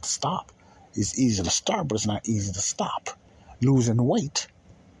easy to stop. It's easy to start, but it's not easy to stop. Losing weight.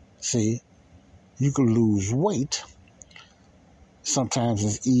 See, you can lose weight. Sometimes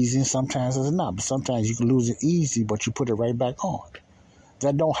it's easy and sometimes it's not. But sometimes you can lose it easy, but you put it right back on.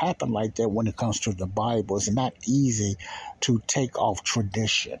 That don't happen like that when it comes to the Bible. It's not easy to take off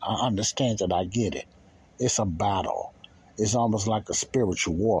tradition. I understand that. I get it. It's a battle. It's almost like a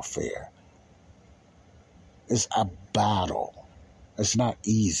spiritual warfare. It's a battle. It's not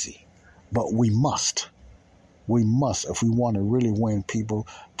easy. But we must. We must if we want to really win people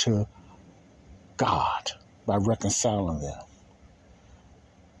to God by reconciling them.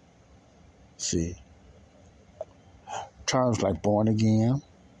 See, terms like born again,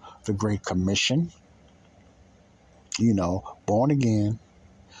 the Great Commission, born again,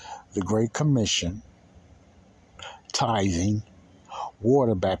 the Great Commission, tithing,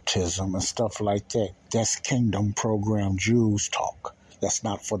 water baptism, and stuff like that. That's kingdom program Jews talk. That's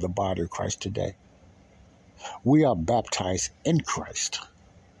not for the body of Christ today. We are baptized in Christ,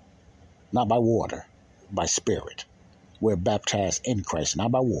 not by water, by spirit. We're baptized in Christ,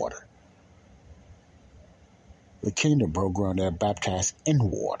 not by water. The kingdom program, they're baptized in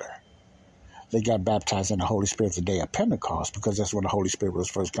water. They got baptized in the Holy Spirit the day of Pentecost because that's when the Holy Spirit was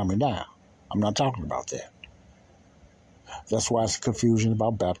first coming down. I'm not talking about that. That's why it's confusion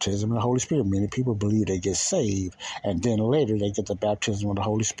about baptism and the Holy Spirit. Many people believe they get saved, and then later they get the baptism of the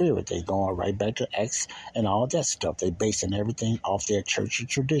Holy Spirit. They go on right back to Acts and all that stuff. They basing everything off their church and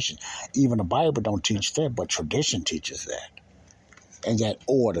tradition. Even the Bible don't teach that, but tradition teaches that. In that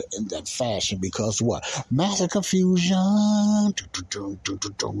order, in that fashion, because what? Massive confusion.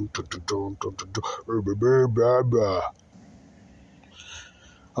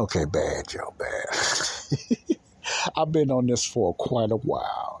 Okay, bad, Joe, bad. I've been on this for quite a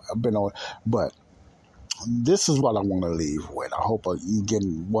while. But this is what I want to leave with. I hope you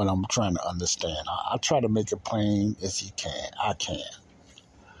getting what I'm trying to understand. I try to make it plain as you can. I can.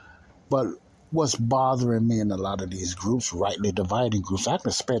 But what's bothering me in a lot of these groups, rightly dividing groups, I can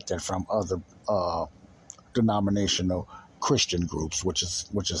expect that from other denominational Christian groups, which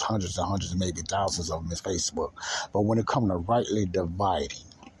is hundreds and hundreds and maybe thousands of them in Facebook. But when it comes to rightly dividing,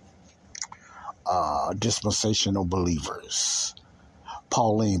 dispensational believers,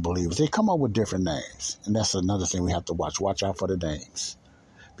 Pauline believers, they come up with different names. And that's another thing we have to watch. Watch out for the names.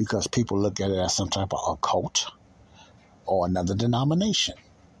 Because people look at it as some type of occult or another denomination.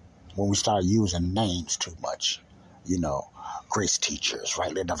 When we start using names too much, grace teachers,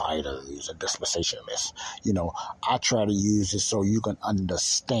 rightly dividers, and dispensationalists, I try to use it so you can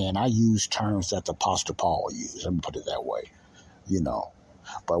understand. I use terms that the Apostle Paul used. Let me put it that way,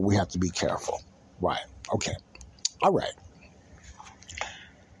 But we have to be careful. Right. Okay. All right.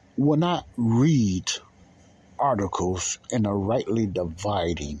 When I read articles in a rightly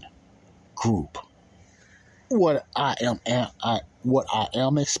dividing group, what I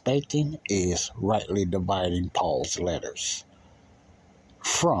am expecting is rightly dividing Paul's letters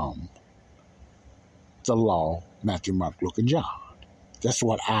from the law, Matthew, Mark, Luke, and John. That's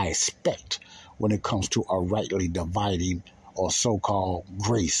what I expect when it comes to a rightly dividing or so-called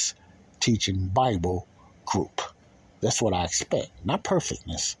grace teaching Bible group. That's what I expect. Not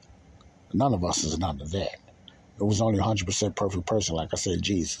perfectness. None of us is none of that. It was only a 100% perfect person, like I said,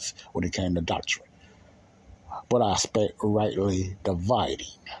 Jesus, when it came to doctrine. But I expect rightly dividing,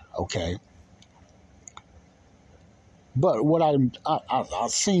 okay? But what I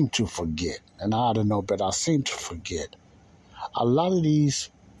seem to forget, and I ought to know better, I seem to forget, a lot of these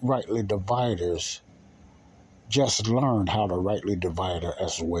rightly dividers just learned how to rightly divide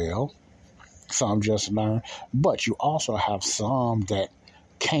as well. Some just learn, but you also have some that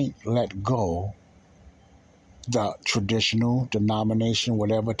can't let go the traditional denomination,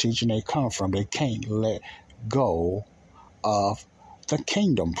 whatever teaching they come from. They can't let go of the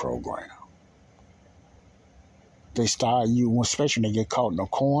kingdom program. They start using, especially when they get caught in a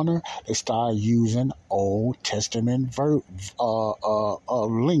corner, they start using Old Testament lingo.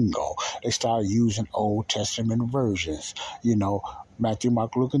 They start using Old Testament versions. You know, Matthew,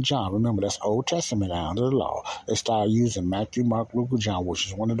 Mark, Luke, and John. Remember, that's Old Testament under the law. They start using Matthew, Mark, Luke, and John, which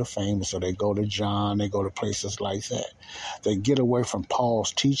is one of the famous. So they go to John, they go to places like that. They get away from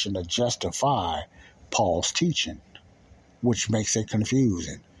Paul's teaching to justify Paul's teaching, which makes it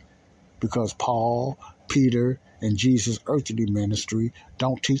confusing. Because Paul, Peter, and Jesus' earthly ministry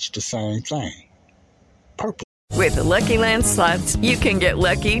don't teach the same thing. Purpose. With the Lucky Land Slots, you can get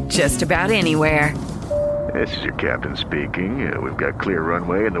lucky just about anywhere. This is your captain speaking. We've got clear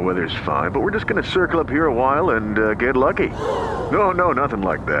runway and the weather's fine, but we're just going to circle up here a while and get lucky. No, nothing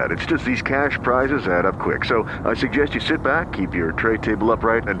like that. It's just these cash prizes add up quick. So I suggest you sit back, keep your tray table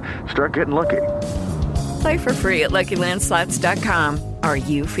upright, and start getting lucky. Play for free at LuckyLandSlots.com. Are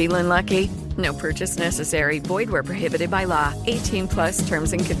you feeling lucky? No purchase necessary. Void where prohibited by law. 18+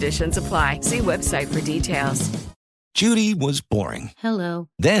 terms and conditions apply. See website for details. Judy was boring. Hello.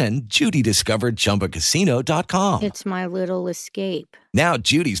 Then Judy discovered ChumbaCasino.com. It's my little escape. Now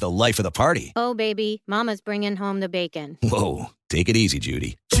Judy's the life of the party. Oh, baby, mama's bringing home the bacon. Whoa, take it easy,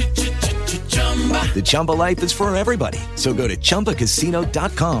 Judy. The Chumba life is for everybody. So go to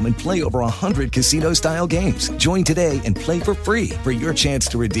ChumbaCasino.com and play over 100 casino-style games. Join today and play for free for your chance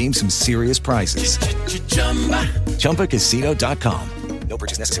to redeem some serious prizes. ChumbaCasino.com. No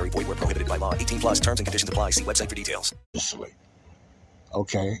purchase necessary. Void where prohibited by law. 18+ terms and conditions apply. See website for details.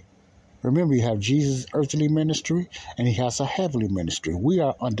 Okay. Remember, you have Jesus' earthly ministry and he has a heavenly ministry. We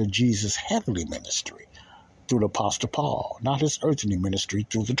are under Jesus' heavenly ministry through the Apostle Paul, not his earthly ministry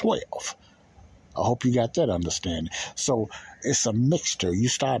through the 12. I hope you got that understanding. So it's a mixture. You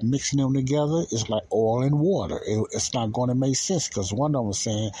start mixing them together, it's like oil and water. It's not going to make sense because one of them is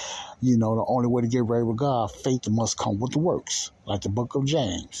saying, you know, the only way to get right with God, faith must come with the works, like the book of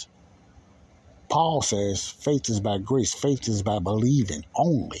James. Paul says faith is by grace. Faith is by believing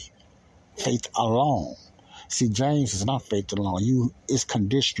only. Faith alone. See, James is not faith alone. It's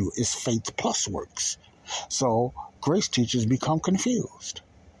conditional. It's faith plus works. So grace teachers become confused.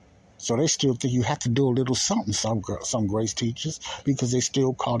 So they still think you have to do a little something, some grace teachers, because they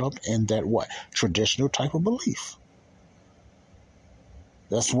still caught up in that traditional type of belief.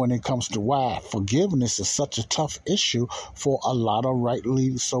 That's when it comes to why forgiveness is such a tough issue for a lot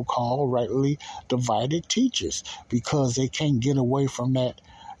of so-called rightly divided teachers, because they can't get away from that.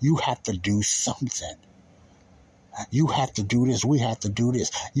 You have to do something. You have to do this. We have to do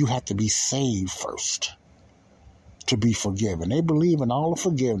this. You have to be saved first to be forgiven. They believe in all the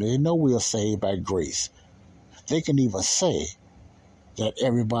forgiveness. They know we are saved by grace. They can even say that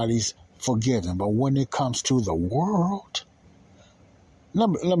everybody's forgiven. But when it comes to the world, let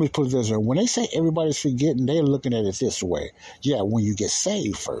me put it this way. When they say everybody's forgetting, they're looking at it this way. Yeah, when you get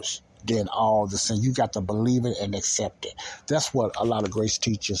saved first, then all the sin, you got to believe it and accept it. That's what a lot of grace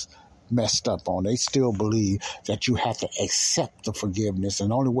teachers messed up on. They still believe that you have to accept the forgiveness, and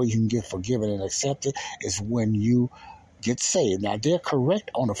the only way you can get forgiven and accept it is when you get saved. Now, they're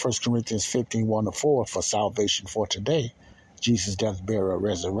correct on the 1 Corinthians 15, 1-4 for salvation for today, Jesus' death, burial,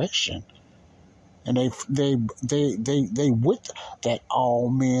 resurrection. And they with that all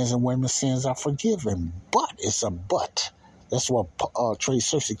men's and women's sins are forgiven. But it's a but. That's what Trey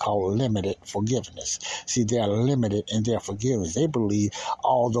Cersei called limited forgiveness. See, they're limited in their forgiveness. They believe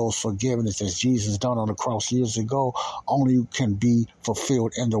all those forgiveness that Jesus done on the cross years ago only can be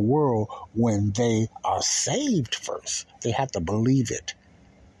fulfilled in the world when they are saved first. They have to believe it.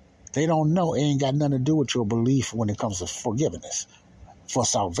 They don't know. It ain't got nothing to do with your belief when it comes to forgiveness. For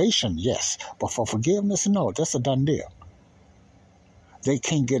salvation, yes. But for forgiveness, no. That's a done deal. They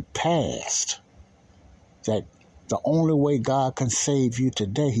can't get past that. The only way God can save you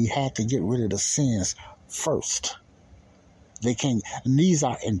today, he had to get rid of the sins first. They can't. And these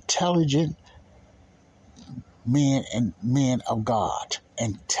are intelligent men and men of God.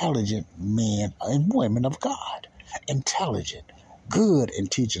 Intelligent men and women of God. intelligent, good in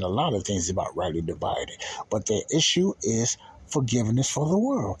teaching a lot of things about rightly divided. But their issue is forgiveness for the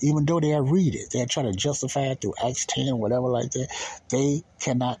world. Even though they read it, they're trying to justify it through Acts 10, whatever like that. They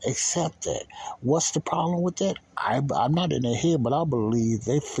cannot accept that. What's the problem with that? I'm not in their head, but I believe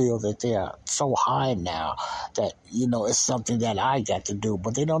they feel that they are so high now that, it's something that I got to do.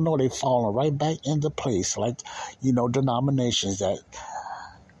 But they don't know they're falling right back into place, like, denominations, that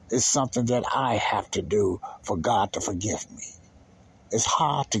it's something that I have to do for God to forgive me. It's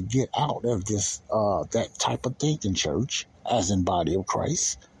hard to get out of this, that type of thinking, church, as in body of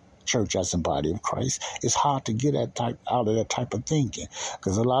Christ. Church as in body of Christ. It's hard to get out of that type of thinking,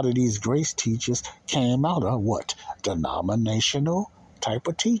 because a lot of these grace teachers came out of what? Denominational type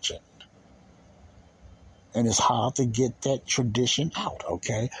of teaching. And it's hard to get that tradition out,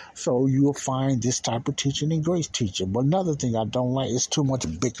 okay? So you'll find this type of teaching in grace teaching. But another thing I don't like is too much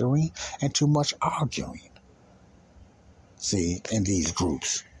bickering and too much arguing. See, in these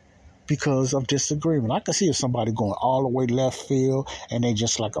groups, because of disagreement. I can see if somebody going all the way left field and they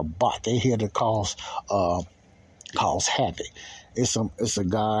just like a bot. They here to cause havoc. It's a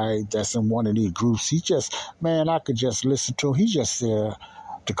guy that's in one of these groups. I could just listen to him. He's just there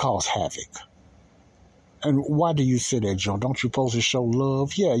to cause havoc. And why do you say that, Joe? Don't you supposed to show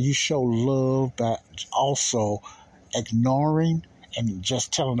love? Yeah, you show love, but also ignoring and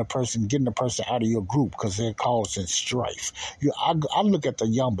just telling the person, getting the person out of your group because they're causing strife. I look at the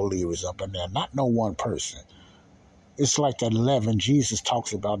young believers up in there, not no one person. It's like that leaven Jesus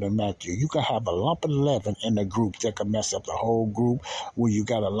talks about in Matthew. You can have a lump of leaven in a group that can mess up the whole group, where you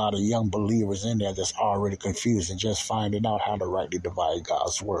got a lot of young believers in there that's already confused and just finding out how to rightly divide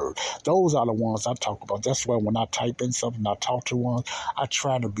God's word. Those are the ones I talk about. That's why when I type in something, I talk to one, I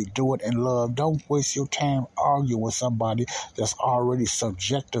try to do it in love. Don't waste your time arguing with somebody that's already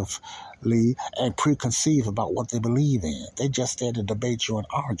subjectively and preconceived about what they believe in. They just there to debate you and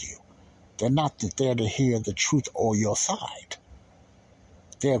argue. They're not there to hear the truth or your side.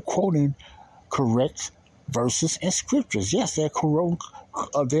 They're quoting correct verses and scriptures. Yes, they're quoting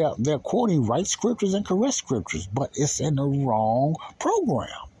right scriptures and correct scriptures, but it's in the wrong program.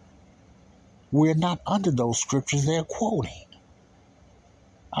 We're not under those scriptures they're quoting.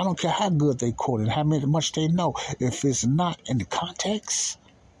 I don't care how good they quote it, how much they know. If it's not in the context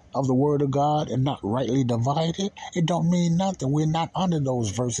of the word of God and not rightly divided, it don't mean nothing. We're not under those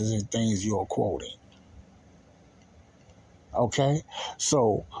verses and things you're quoting. Okay?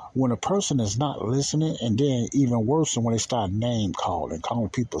 So when a person is not listening, and then even worse when they start name calling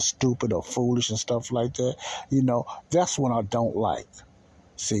people stupid or foolish and stuff like that, that's what I don't like.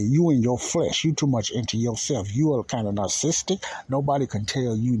 See, you in your flesh, you too much into yourself. You are kind of narcissistic. Nobody can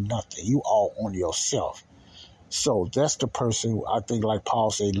tell you nothing. You all on yourself. So that's the person, I think, like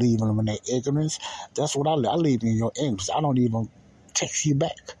Paul said, leaving them in their ignorance. That's what I leave in your ignorance. I don't even text you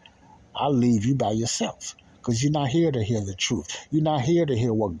back. I leave you by yourself, because you're not here to hear the truth. You're not here to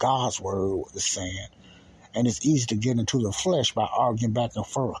hear what God's word is saying. And it's easy to get into the flesh by arguing back and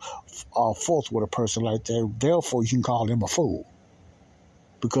forth with a person like that. Therefore, you can call them a fool,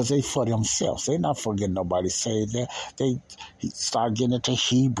 because they for themselves. They're not for getting nobody saved. They start getting into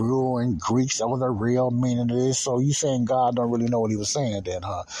Hebrew and Greek. That was the real meaning of this. So you saying God don't really know what he was saying then,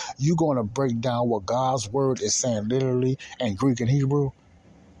 huh? You going to break down what God's word is saying literally in Greek and Hebrew?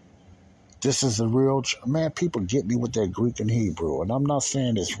 This is the real... Man, people get me with that Greek and Hebrew. And I'm not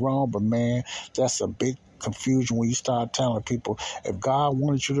saying it's wrong, but man, that's a big confusion when you start telling people, if God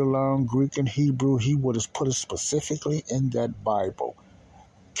wanted you to learn Greek and Hebrew, he would have put it specifically in that Bible.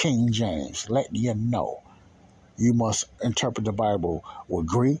 King James, letting you know you must interpret the Bible with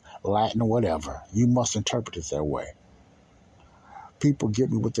Greek, Latin, or whatever. You must interpret it that way. People get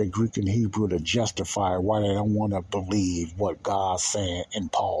me with their Greek and Hebrew to justify why they don't want to believe what God's saying in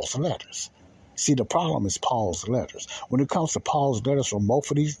Paul's letters. See, the problem is Paul's letters. When it comes to Paul's letters from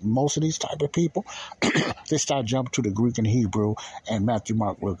most of these type of people, they start jumping to the Greek and Hebrew and Matthew,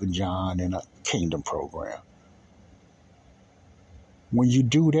 Mark, Luke, and John in a kingdom program. When you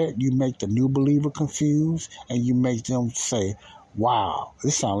do that, you make the new believer confused, and you make them say, wow,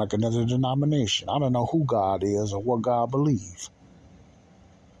 this sounds like another denomination. I don't know who God is or what God believes.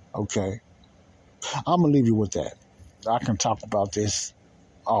 Okay? I'm going to leave you with that. I can talk about this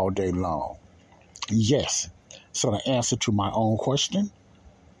all day long. Yes. So the answer to my own question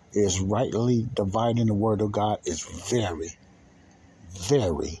is rightly dividing the word of God is very,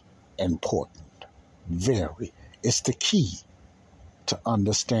 very important. Very. It's the key to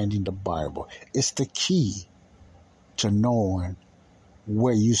understanding the Bible. It's the key to knowing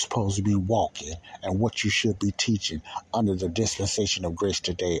where you're supposed to be walking and what you should be teaching under the dispensation of grace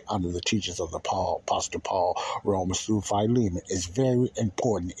today, under the teachings of the Apostle Paul, Romans through Philemon, is very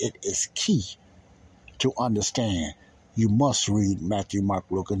important. It is key to understand. You must read Matthew, Mark,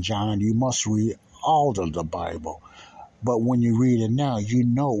 Luke, and John. You must read all of the Bible. But when you read it now, you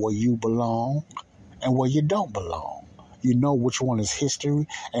know where you belong and where you don't belong. You know which one is history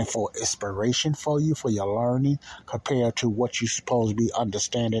and for inspiration for you, for your learning, compared to what you're supposed to be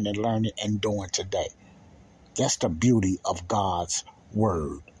understanding and learning and doing today. That's the beauty of God's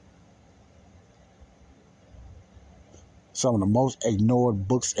Word. Some of the most ignored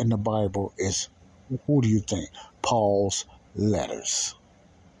books in the Bible is, who do you think? Paul's letters.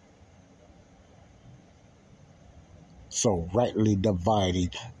 So rightly dividing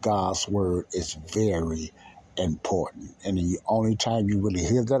God's Word is very important. And the only time you really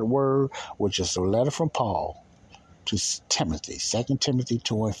hear that word, which is a letter from Paul to Timothy, 2 Timothy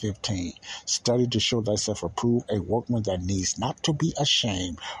 2:15. Study to show thyself approved, a workman that needs not to be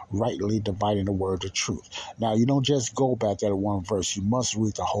ashamed, rightly dividing the word of truth. Now, you don't just go back there to one verse. You must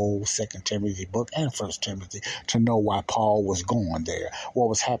read the whole 2 Timothy book and 1 Timothy to know why Paul was going there, what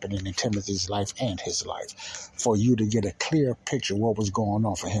was happening in Timothy's life and his life, for you to get a clear picture of what was going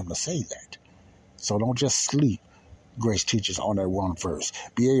on for him to say that. So don't just sleep, grace teachers, on that one verse.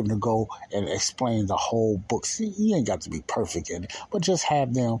 Be able to go and explain the whole book. See, you ain't got to be perfect in it, but just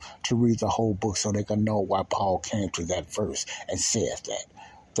have them to read the whole book so they can know why Paul came to that verse and said that.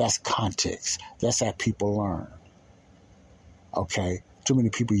 That's context. That's how people learn. Okay? Too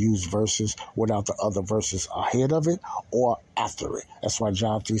many people use verses without the other verses ahead of it or after it. That's why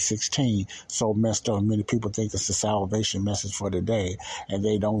John 3:16 so messed up. Many people think it's a salvation message for today, and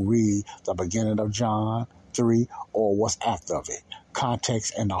they don't read the beginning of John 3 or what's after of it.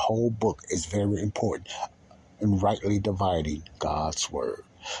 Context in the whole book is very important in rightly dividing God's Word.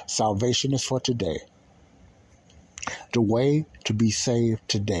 Salvation is for today. The way to be saved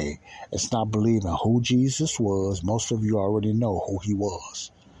today is not believing who Jesus was. Most of you already know who he was.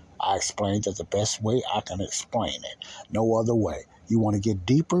 I explained that the best way I can explain it. No other way. You want to get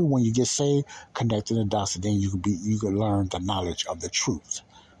deeper when you get saved, connecting the dots, and then you can learn the knowledge of the truth.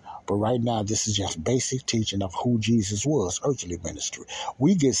 But right now, this is just basic teaching of who Jesus was, earthly ministry.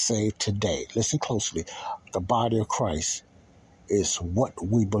 We get saved today. Listen closely. The body of Christ is what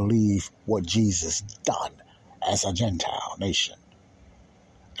we believe what Jesus done as a Gentile nation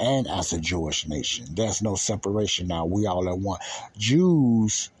and as a Jewish nation. There's no separation now. We all are one.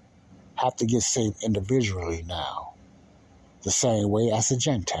 Jews have to get saved individually now, the same way as a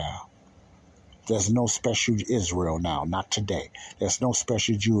Gentile. There's no special Israel now, not today. There's no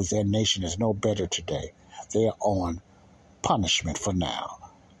special Jews. Their nation is no better today. They're on punishment for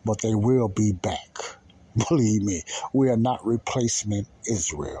now, but they will be back. Believe me, we are not replacement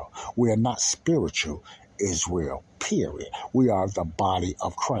Israel. We are not spiritual Israel, period. We are the body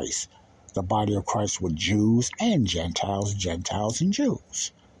of Christ. The body of Christ with Jews and Gentiles, Gentiles and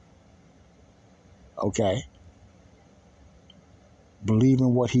Jews. Okay? Believe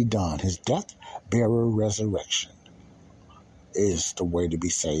in what he done. His death, burial, resurrection is the way to be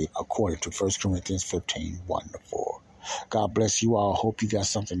saved according to 1 Corinthians 15:1-4. God bless you all. Hope you got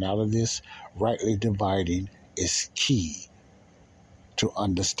something out of this. Rightly dividing is key to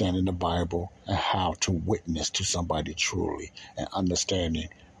understanding the Bible and how to witness to somebody truly, and understanding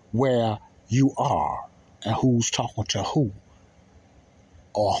where you are and who's talking to who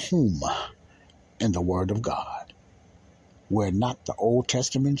or whom in the Word of God. We're not the Old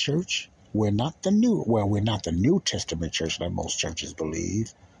Testament church. We're not the New Testament church like most churches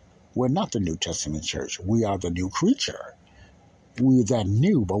believe. We're not the New Testament church. We are the new creature. We're that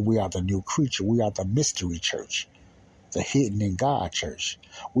new, but we are the new creature. We are the mystery church, the hidden in God church.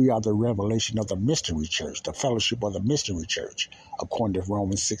 We are the revelation of the mystery church, the fellowship of the mystery church, according to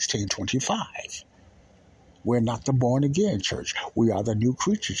Romans 16:25. We're not the born again church. We are the new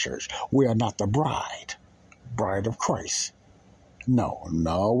creature church. We are not the bride of Christ. No,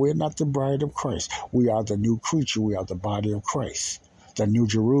 we're not the bride of Christ. We are the new creature. We are the body of Christ. The new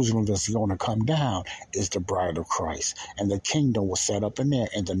Jerusalem that's going to come down is the bride of Christ. And the kingdom was set up in there,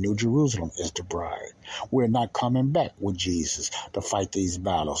 and the new Jerusalem is the bride. We're not coming back with Jesus to fight these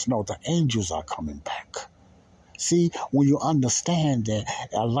battles. No, the angels are coming back. See, when you understand that,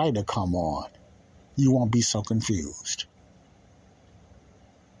 a light will come on. You won't be so confused.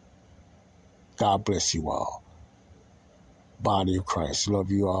 God bless you all. Body of Christ.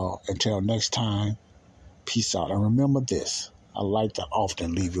 Love you all. Until next time, peace out. And remember this. I like to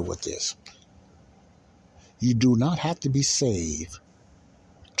often leave you with this. You do not have to be saved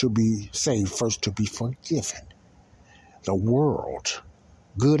first to be forgiven. The world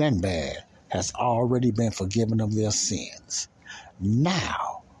good and bad, has already been forgiven of their sins.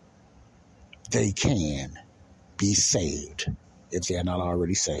 Now they can be saved if they're not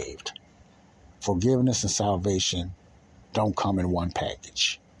already saved. Forgiveness and salvation don't come in one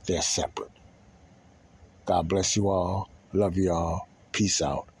package. They're separate. God bless you all. Love you all. Peace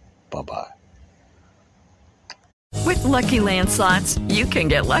out. Bye-bye. With Lucky Land Slots, you can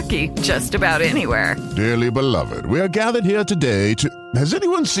get lucky just about anywhere. Dearly beloved, we are gathered here today to... Has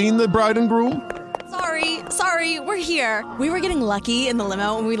anyone seen the bride and groom? Sorry, we're here. We were getting lucky in the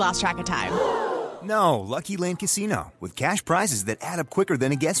limo and we lost track of time. No, Lucky Land Casino, with cash prizes that add up quicker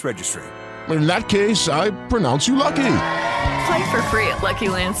than a guest registry. In that case, I pronounce you lucky. Play for free at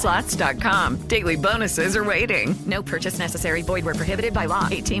LuckyLandSlots.com. Daily bonuses are waiting. No purchase necessary. Void where prohibited by law.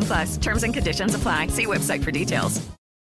 18+. Terms and conditions apply. See website for details.